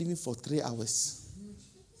fasted even for 3 hours.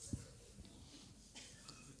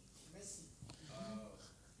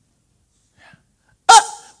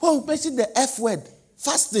 you mention the F word,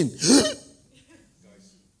 fasting.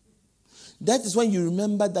 That is when you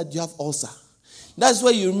remember that you have ulcer. That's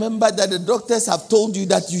when you remember that the doctors have told you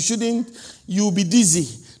that you'll be dizzy.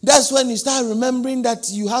 That's when you start remembering that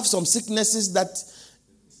you have some sicknesses that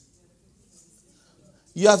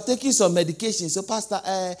you have taken some medication. So, Pastor,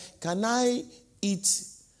 can I eat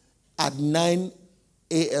at 9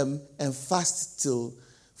 a.m. and fast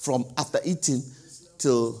from after eating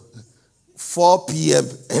till 4 p.m.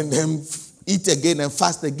 and then eat again and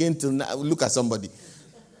fast again till now? Look at somebody.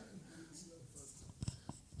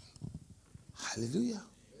 Hallelujah.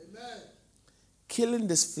 Amen. Killing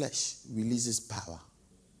this flesh releases power.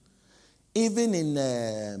 Even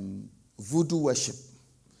in voodoo worship,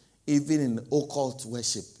 even in occult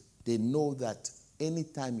worship, they know that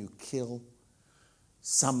anytime you kill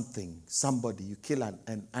somebody, you kill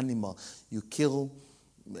an animal, you kill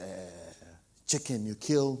chicken, you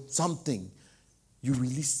kill something, you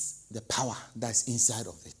release the power that's inside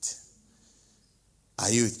of it. Are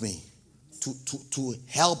you with me? To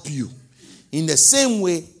help you. In the same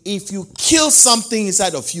way, if you kill something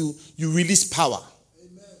inside of you, you release power.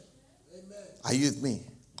 Amen. Amen. Are you with me?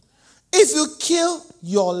 If you kill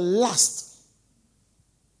your lust,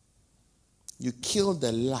 you kill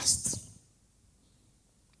the lust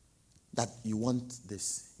that you want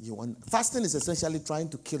this. Fasting is essentially trying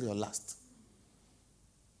to kill your lust.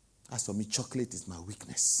 As for me, chocolate is my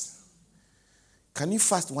weakness. Can you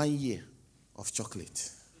fast 1 year of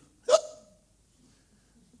chocolate?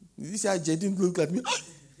 You see how Jaden looked at me?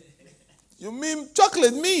 You mean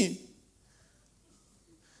chocolate, me?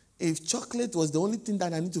 If chocolate was the only thing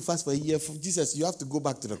that I need to fast for a year from Jesus, you have to go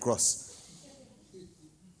back to the cross.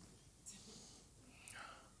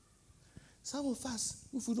 Some of us,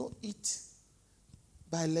 if we don't eat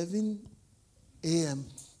by 11 a.m.,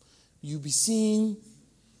 you'll be seeing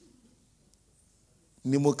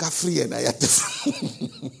Nimoka free and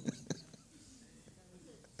Ayate.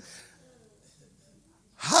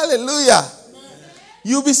 Hallelujah. Amen.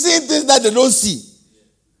 You'll be seeing things that they don't see.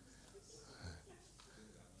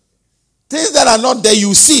 Things that are not there,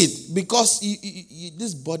 you see it. Because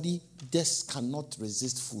this body just cannot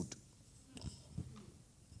resist food.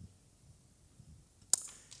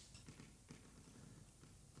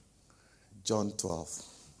 John 12.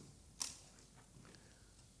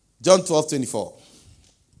 John 12:24.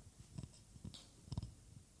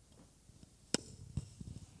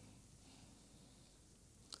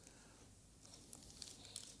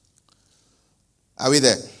 Are we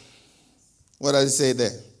there? What does it say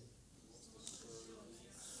there?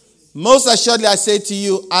 Most assuredly I say to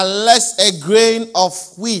you, unless a grain of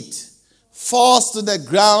wheat falls to the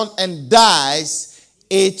ground and dies,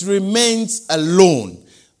 it remains alone.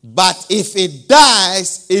 But if it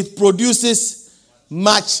dies, it produces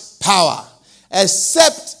much power.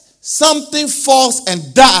 Except something falls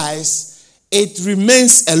and dies, it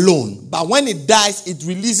remains alone. But when it dies, it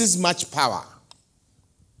releases much power.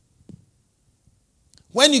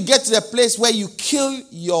 When you get to the place where you kill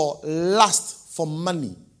your lust for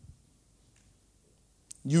money,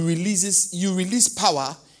 you release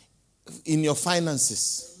power in your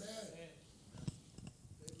finances.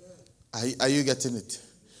 Are you getting it?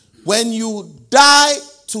 When you die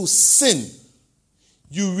to sin,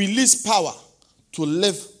 you release power to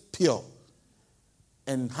live pure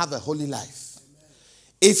and have a holy life.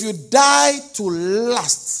 If you die to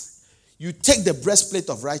lust, you take the breastplate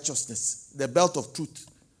of righteousness, the belt of truth,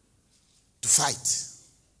 to fight.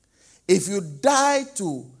 If you die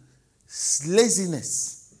to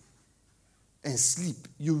laziness and sleep,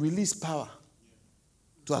 you release power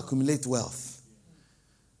to accumulate wealth.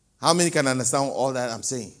 How many can understand all that I'm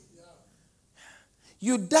saying?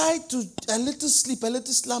 You die to a little sleep, a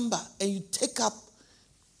little slumber, and you take up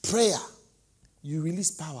prayer. You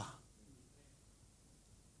release power.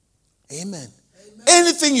 Amen.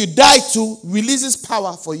 Anything you die to releases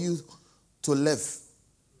power for you to live.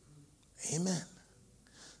 Amen.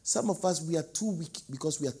 Some of us, we are too weak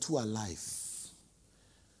because we are too alive.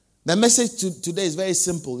 The message today is very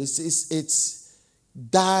simple. It's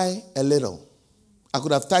die a little. I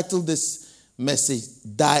could have titled this message,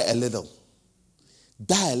 Die a Little.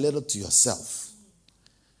 Die a little to yourself.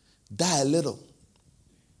 Die a little.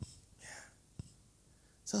 Yeah.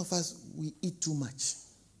 Some of us, we eat too much.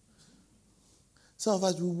 Some of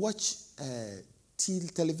us, we watch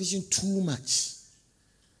television too much.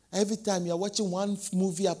 Every time you're watching one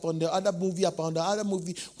movie upon the other movie upon the other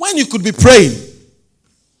movie, when you could be praying.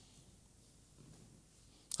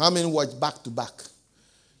 How many watch back to back?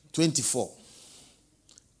 24.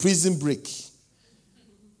 Prison Break.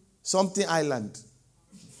 Something Island.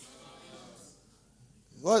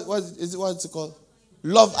 What's it called?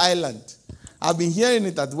 Love Island. I've been hearing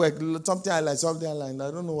it at work. Something Island, something Island.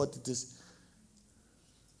 I don't know what it is.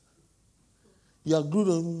 You are good.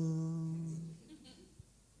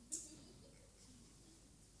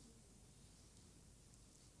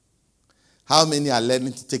 How many are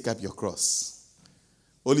learning to take up your cross?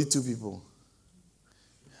 Only 2 people.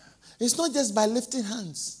 It's not just by lifting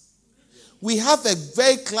hands. We have a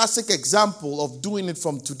very classic example of doing it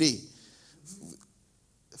from today.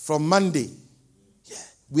 From Monday. Yeah,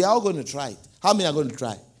 we are all going to try it. How many are going to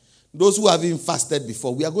try? Those who have even fasted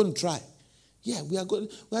before, we are going to try. Yeah, we are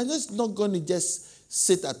just not going to just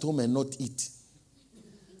sit at home and not eat.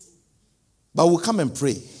 But we'll come and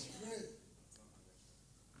pray.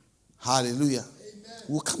 Hallelujah. Amen.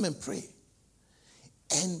 We'll come and pray.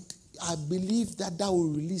 And I believe that will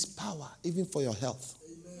release power even for your health.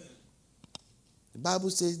 Amen. The Bible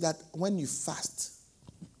says that when you fast,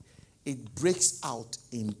 it breaks out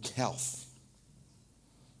in health.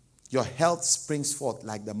 Your health springs forth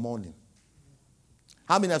like the morning.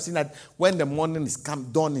 How many have seen that when the morning is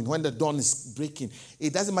dawning, when the dawn is breaking,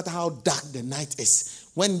 it doesn't matter how dark the night is.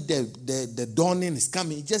 When the dawning is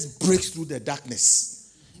coming, it just breaks through the darkness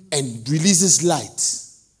and releases light.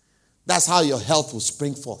 That's how your health will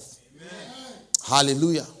spring forth. Amen.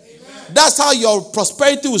 Hallelujah. Amen. That's how your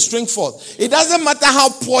prosperity will spring forth. It doesn't matter how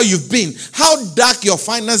poor you've been, how dark your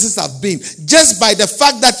finances have been. Just by the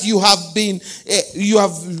fact that you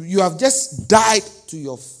have just died to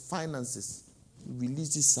your finances, it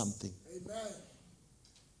releases something. Amen.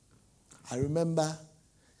 I remember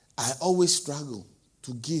I always struggled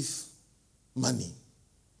to give money.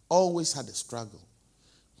 Always had a struggle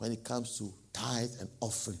when it comes to tithe and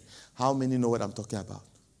offering. How many know what I'm talking about?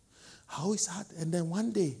 I always had. And then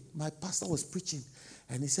one day, my pastor was preaching,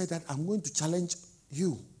 and he said that I'm going to challenge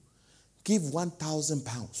you. Give 1,000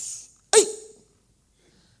 pounds. Hey!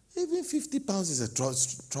 Even 50 pounds is a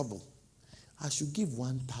trouble. I should give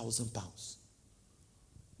 1,000 pounds.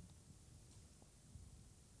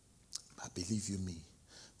 But believe you me,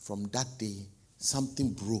 from that day,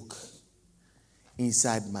 something broke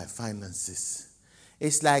inside my finances.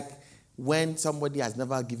 It's like when somebody has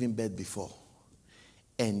never given birth before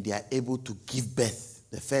and they are able to give birth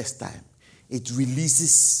the first time, it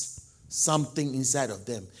releases something inside of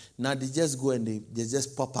them. Now they just go and they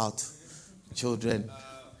just pop out children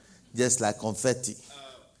just like confetti.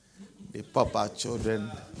 They pop out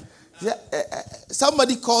children. Yeah,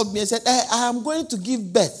 somebody called me and said, I am going to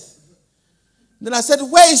give birth. Then I said,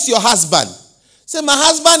 where is your husband? He said, my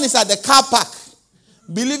husband is at the car park.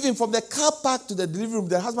 Believe him, from the car park to the delivery room,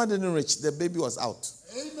 the husband didn't reach. The baby was out.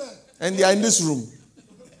 Amen. And they are in this room.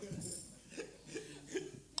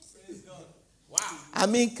 Wow. I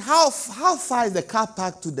mean, how far is the car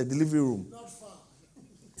park to the delivery room? Not far.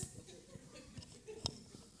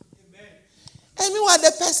 And meanwhile,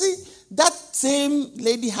 the person, that same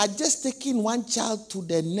lady had just taken one child to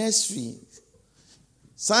the nursery.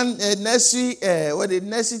 Nursery,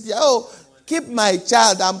 oh, keep my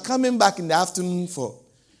child. I'm coming back in the afternoon for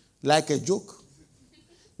like a joke.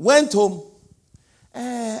 Went home.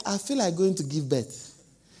 I feel like going to give birth.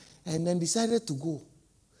 And then decided to go.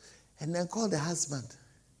 And then called the husband.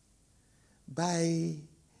 By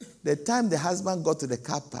the time the husband got to the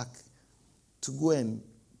car park to go and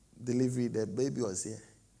deliver, the baby was here.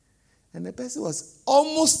 And the person was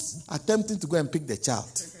almost attempting to go and pick the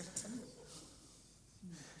child.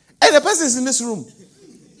 And the person is in this room.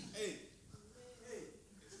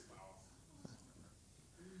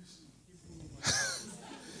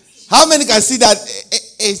 How many can see that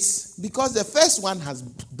it's because the first one has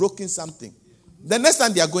broken something? The next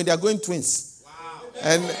time they are going twins. Wow.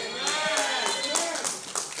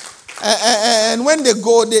 And when they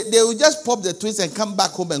go, they will just pop the twins and come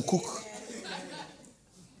back home and cook.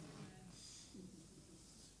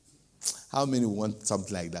 How many want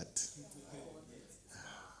something like that?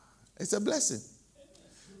 It's a blessing.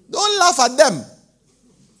 Don't laugh at them.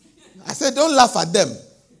 I said, don't laugh at them.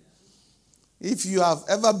 If you have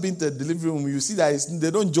ever been to a delivery room, you see that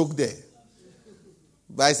they don't joke there.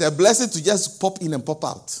 But it's a blessing to just pop in and pop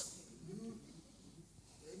out.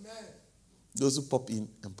 Amen. Those who pop in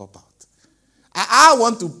and pop out. I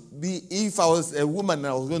want to be, if I was a woman and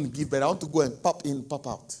I was going to give birth, I want to go and pop in, pop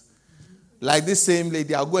out. Like this same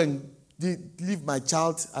lady, I'll go and leave my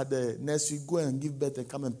child at the nursery, go and give birth and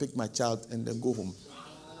come and pick my child and then go home.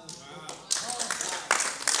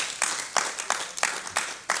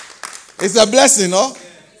 It's a blessing, no?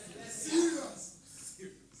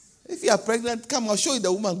 If you are pregnant, come, I'll show you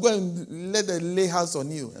the woman. Go and let her lay hands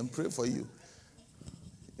on you and pray for you.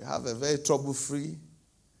 You have a very trouble-free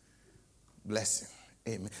blessing.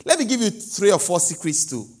 Amen. Let me give you 3 or 4 secrets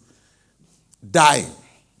to dying,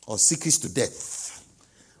 or secrets to death,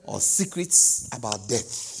 or secrets about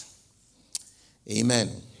death. Amen.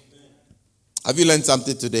 Have you learned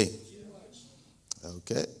something today?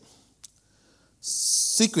 Okay.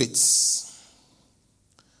 Secrets.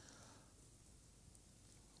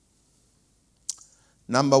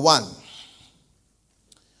 Number 1,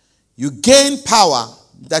 you gain power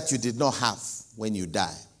that you did not have when you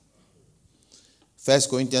die. 1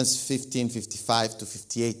 Corinthians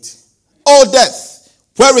 15:55-58. O death,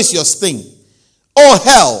 where is your sting? O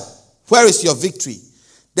hell, where is your victory?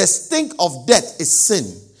 The sting of death is sin,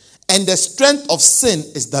 and the strength of sin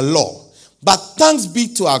is the law. But thanks be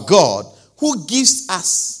to our God, who gives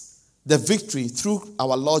us the victory through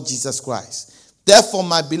our Lord Jesus Christ. Therefore,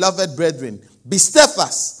 my beloved brethren, be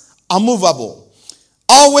steadfast, unmovable,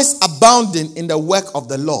 always abounding in the work of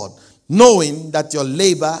the Lord, knowing that your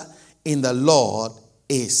labor in the Lord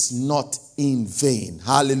is not in vain.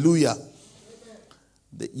 Hallelujah.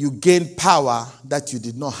 You gain power that you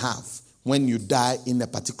did not have when you die in a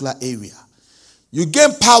particular area. You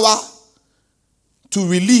gain power to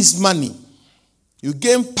release money. You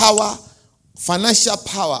gain power, financial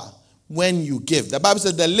power, when you give. The Bible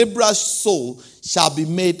says the liberal soul shall be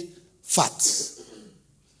made fat.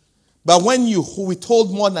 But when you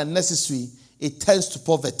withhold more than necessary, it turns to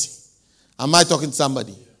poverty. Am I talking to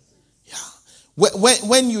somebody? Yeah.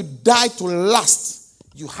 When you die to lust,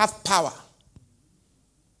 you have power.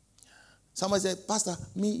 Somebody said, Pastor,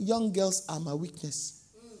 me, young girls are my weakness.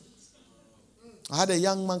 I had a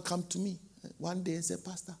young man come to me one day and said,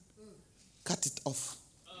 Pastor, cut it off.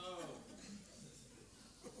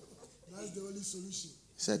 That's the only solution.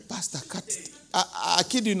 He said, Pastor, cut it. I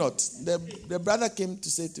kid you not. The brother came to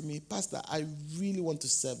say to me, Pastor, I really want to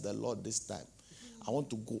serve the Lord this time. I want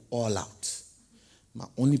to go all out. My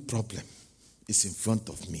only problem is in front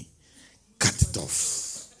of me. Cut it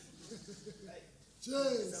off.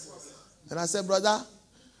 And I said, brother,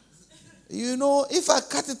 you know, if I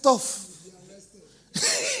cut it off,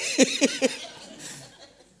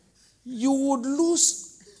 you would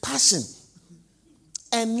lose passion.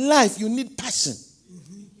 And life, you need passion.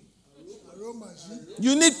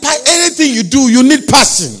 You need anything you do, you need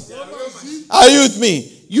passion. Are you with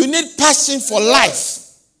me? You need passion for life.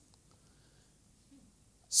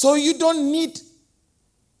 So you don't need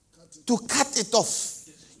to cut it off.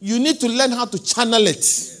 You need to learn how to channel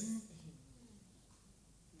it.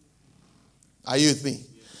 Are you with me?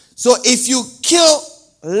 So if you kill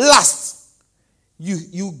lust,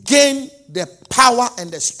 you gain the power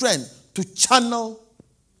and the strength to channel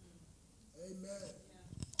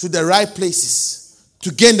to the right places,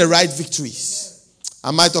 to gain the right victories.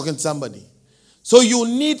 Am I talking to somebody? So you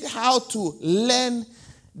need how to learn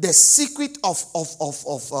the secret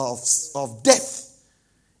of death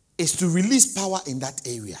is to release power in that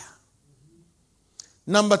area.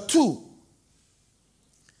 Number 2,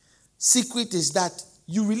 secret is that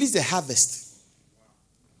you release the harvest.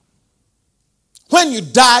 When you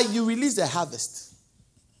die, you release the harvest.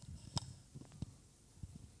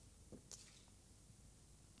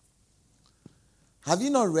 Have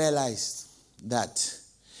you not realized that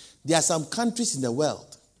there are some countries in the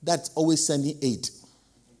world that's always sending aid?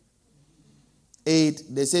 Aid,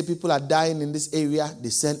 they say people are dying in this area, they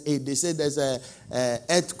send aid. They say there's a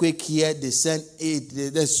earthquake here, they send aid.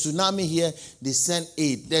 There's tsunami here, they send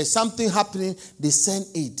aid. There's something happening, they send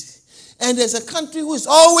aid. And there's a country who is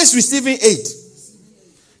always receiving aid.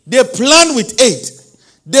 They plan with aid.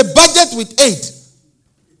 They budget with aid.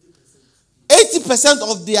 80%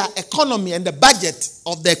 of their economy and the budget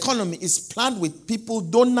of the economy is planned with people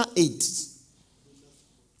donor aid.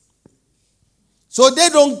 So they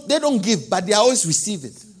don't give, but they always receive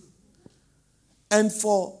it. And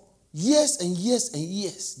for years and years and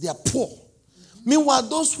years, they are poor. Meanwhile,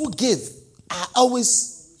 those who give are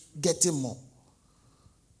always getting more.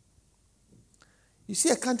 You see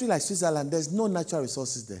a country like Switzerland, there's no natural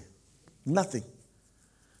resources there. Nothing.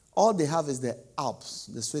 All they have is the Alps,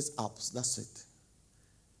 the Swiss Alps. That's it.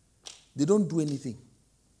 They don't do anything.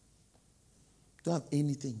 Don't have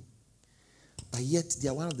anything. But yet, they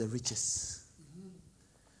are one of the richest.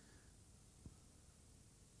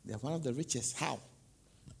 They are one of the richest. How?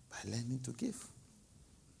 By learning to give.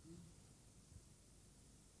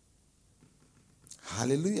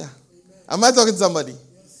 Hallelujah. Amen. Am I talking to somebody?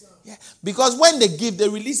 Yes, sir. Yeah. Because when they give, they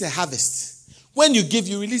release a harvest. When you give,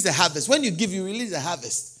 you release a harvest. When you give, you release a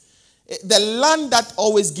harvest. The land that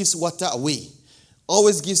always gives water away,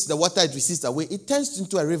 always gives the water it receives away, it turns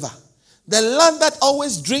into a river. The land that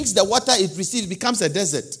always drinks the water it receives becomes a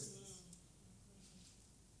desert.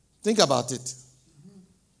 Think about it.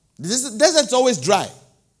 The desert's always dry.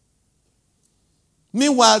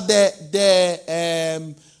 Meanwhile,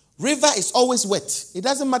 the river is always wet. It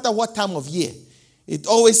doesn't matter what time of year. It's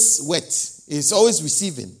always wet. It's always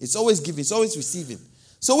receiving. It's always giving. It's always receiving.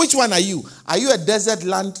 So which one are you? Are you a desert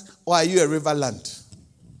land or are you a river land?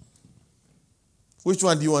 Which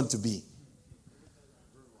one do you want to be?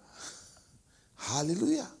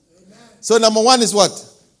 Hallelujah. Amen. So number 1 is what?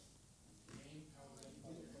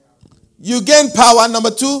 You gain power.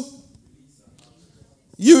 Number 2,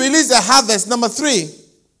 you release the harvest. Number 3,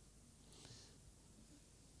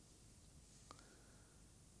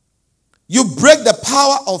 you break the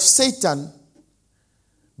power of Satan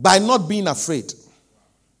by not being afraid.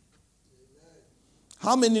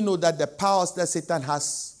 How many know that the powers that Satan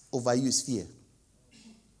has over you is fear?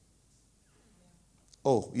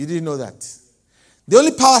 Oh, you didn't know that? The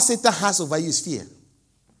only power Satan has over you is fear.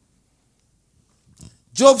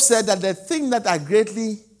 Job said that the thing that I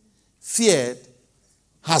greatly feared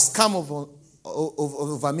has come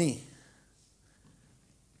over me.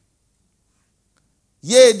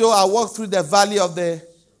 Yea, though I walk through the valley of the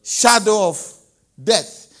shadow of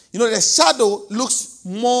death. You know, the shadow looks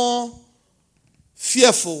more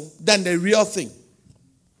fearful than the real thing.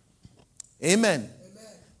 Amen.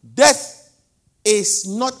 Death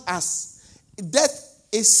itself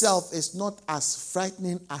is not as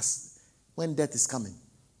frightening as when death is coming.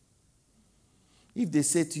 If they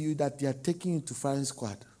say to you that they are taking you to firing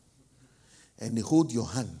squad and they hold your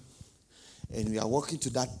hand and we are walking to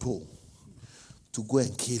that pole to go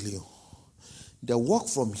and kill you, the walk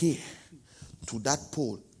from here to that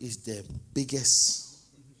pole is the biggest.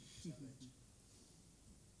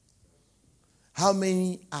 How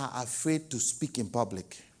many are afraid to speak in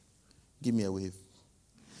public? Give me a wave.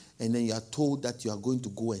 And then you are told that you are going to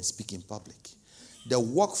go and speak in public. The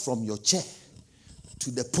walk from your chair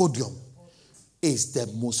to the podium is the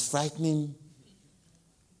most frightening.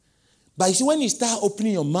 But you see, when you start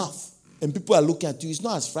opening your mouth and people are looking at you, it's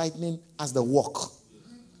not as frightening as the walk.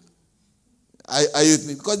 Are you with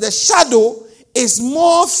me? Because the shadow is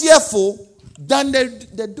more fearful than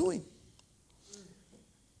the doing.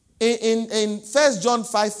 In 1 John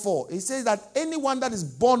 5:4, it says that anyone that is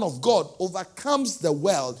born of God overcomes the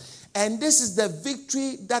world. And this is the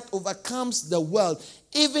victory that overcomes the world,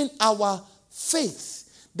 even our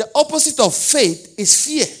faith. The opposite of faith is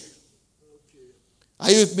fear.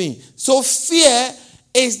 Are you with me? So fear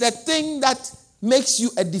is the thing that makes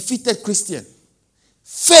you a defeated Christian.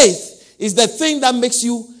 Faith is the thing that makes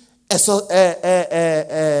you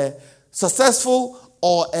a successful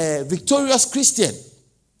or a victorious Christian.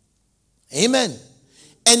 Amen.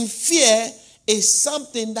 And fear is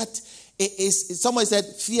something that someone said,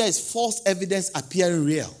 fear is false evidence appearing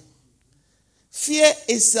real. Fear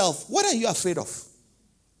itself, what are you afraid of?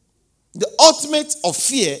 The ultimate of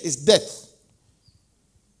fear is death.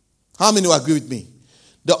 How many will agree with me?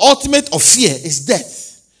 The ultimate of fear is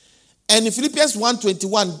death. And in Philippians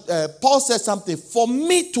 1:21, Paul says something. For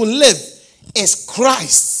me to live is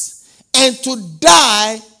Christ, and to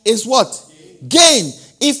die is what? Gain.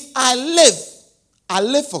 If I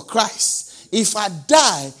live for Christ. If I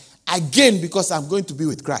die, I gain because I'm going to be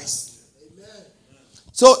with Christ. Amen.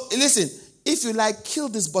 So listen, if you like, kill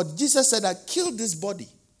this body. Jesus said that kill this body.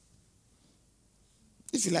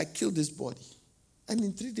 If you like, kill this body. And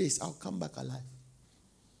in 3 days, I'll come back alive.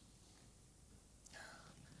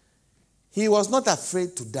 He was not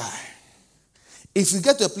afraid to die. If you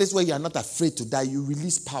get to a place where you are not afraid to die, you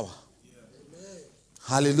release power. Yeah.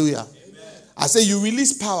 Hallelujah. Amen. I say you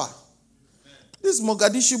release power. Amen. These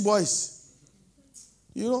Mogadishu boys,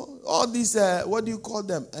 you know, all these, what do you call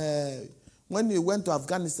them? When we went to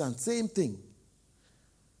Afghanistan, same thing.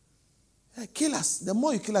 Kill us. The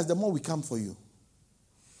more you kill us, the more we come for you.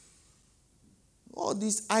 All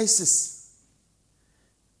these ISIS.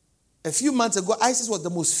 A few months ago, ISIS was the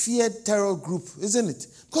most feared terror group, isn't it?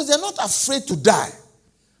 Because they're not afraid to die.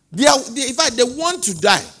 In fact, they want to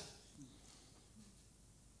die.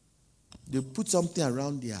 They put something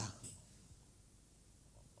around their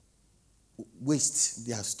waist,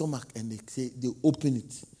 their stomach, and they open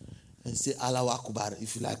it and say, Allahu Akbar.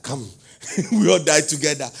 If you like, come. We all die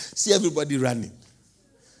together. See everybody running.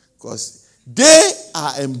 Because they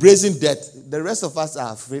are embracing death. The rest of us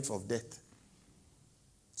are afraid of death.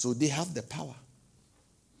 So they have the power.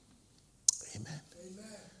 Amen.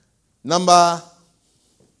 Amen.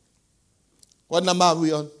 What number are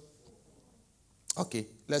we on? Okay,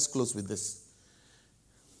 let's close with this.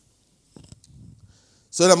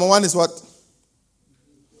 So number 1 is what?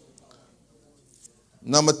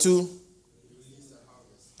 Number 2.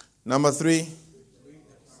 Number 3.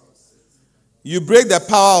 You break the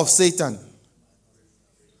power of Satan.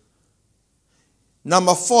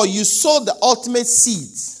 Number 4, you sow the ultimate seed,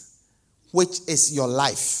 which is your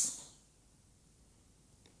life.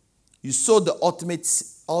 You sow the ultimate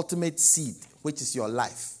seed, which is your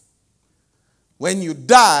life. When you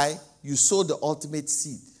die, you sow the ultimate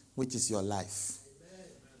seed, which is your life.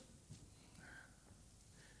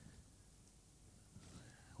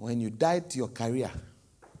 When you die to your career,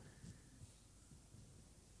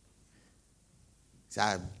 say,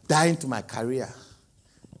 I'm dying to my career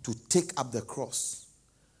to take up the cross.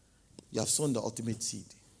 You have sown the ultimate seed.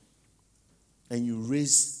 And you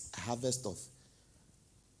raise a harvest of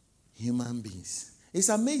human beings. It's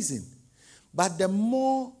amazing. But the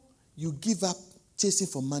more you give up chasing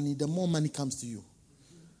for money, the more money comes to you.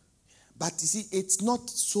 But you see, it's not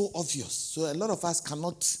so obvious. So a lot of us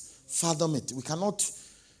cannot fathom it. We cannot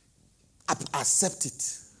accept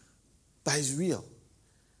it. But it's real.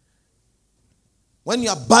 When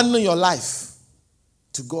you abandon your life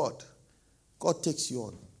to God, God takes you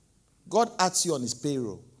on. God adds you on his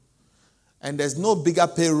payroll. And there's no bigger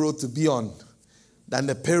payroll to be on than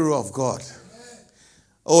the payroll of God.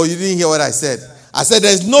 Oh, you didn't hear what I said? I said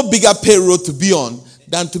there's no bigger payroll to be on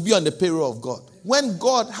than to be on the payroll of God. When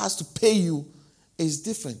God has to pay you, it's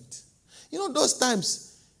different. You know, those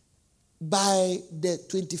times, by the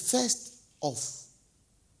 21st of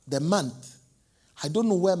the month, I don't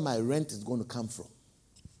know where my rent is going to come from.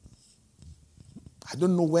 I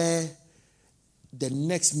don't know where the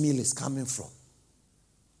next meal is coming from.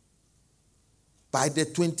 By the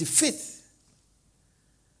 25th,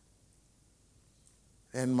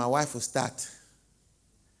 and my wife will start.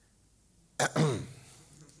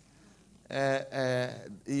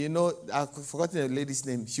 You know, I've forgotten the lady's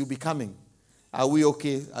name. She'll be coming. Are we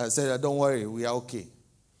okay? I said, don't worry, we are okay.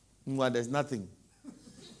 Well, there's nothing.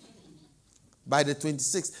 By the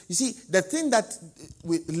 26th. You see, the thing that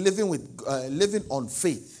living on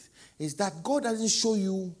faith is that God doesn't show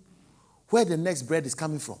you where the next bread is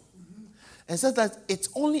coming from. And so that it's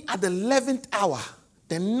only at the 11th hour,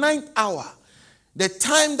 the 9th hour, the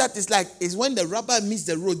time that is when the rubber meets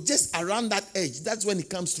the road, just around that edge. That's when it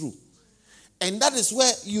comes through. And that is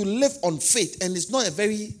where you live on faith. And it's not a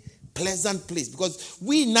very pleasant place, because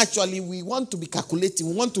we want to be calculating.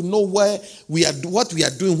 We want to know where we are, what we are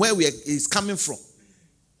doing, where is coming from.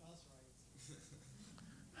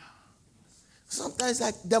 Sometimes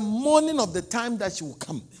like the morning of the time that she will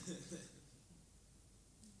come.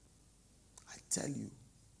 I tell you,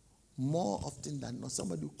 more often than not,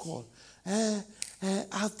 somebody will call.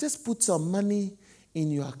 I've just put some money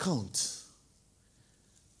in your account.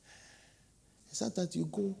 It's not that you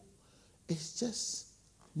go, it's just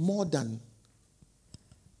more than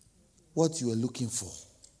what you were looking for.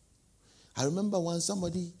 I remember when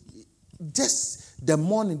somebody, just the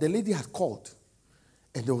morning, the lady had called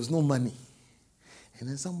and there was no money. And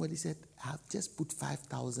then somebody said, I've just put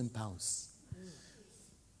 5,000 pounds.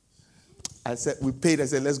 I said, we paid. I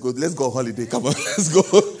said, let's go on holiday. Come on,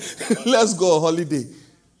 let's go on holiday.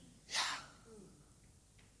 Yeah.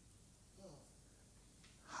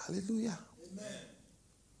 Hallelujah. Amen.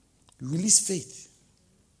 You release faith.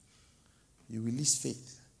 You release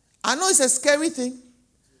faith. I know it's a scary thing.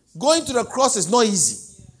 Going to the cross is not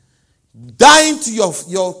easy. Dying to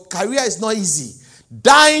your career is not easy.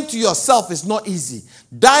 Dying to yourself is not easy.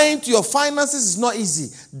 Dying to your finances is not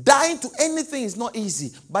easy. Dying to anything is not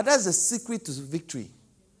easy. But that's the secret to victory.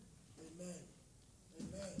 Amen.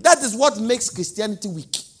 Amen. That is what makes Christianity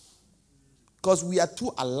weak. Because we are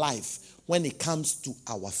too alive when it comes to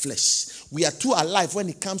our flesh. We are too alive when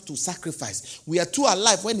it comes to sacrifice. We are too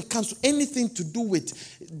alive when it comes to anything to do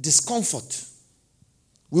with discomfort.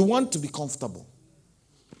 We want to be comfortable.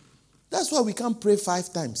 That's why we can't pray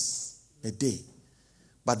 5 times a day.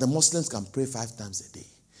 But the Muslims can pray 5 times a day.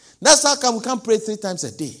 That's how come we can't pray 3 times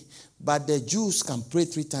a day. But the Jews can pray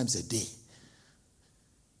 3 times a day.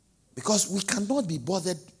 Because we cannot be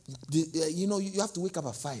bothered. You know, you have to wake up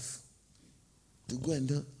at 5 to go and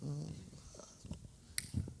do.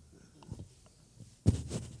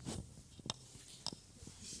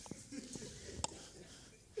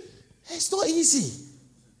 It's not easy.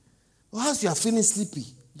 Once you are feeling sleepy,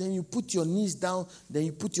 then you put your knees down, then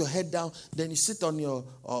you put your head down, then you sit on your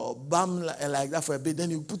bum like that for a bit, then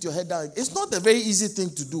you put your head down. It's not a very easy thing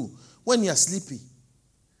to do when you are sleepy.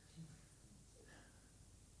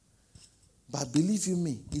 But believe you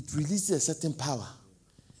me, it releases a certain power.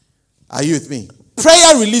 Are you with me?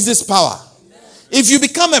 Prayer releases power. Amen. If you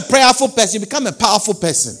become a prayerful person, you become a powerful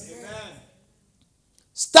person. Amen.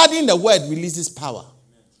 Studying the word releases power.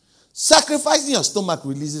 Amen. Sacrificing your stomach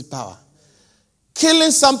releases power.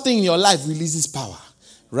 Killing something in your life releases power.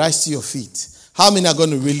 Rise to your feet. How many are going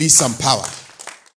to release some power?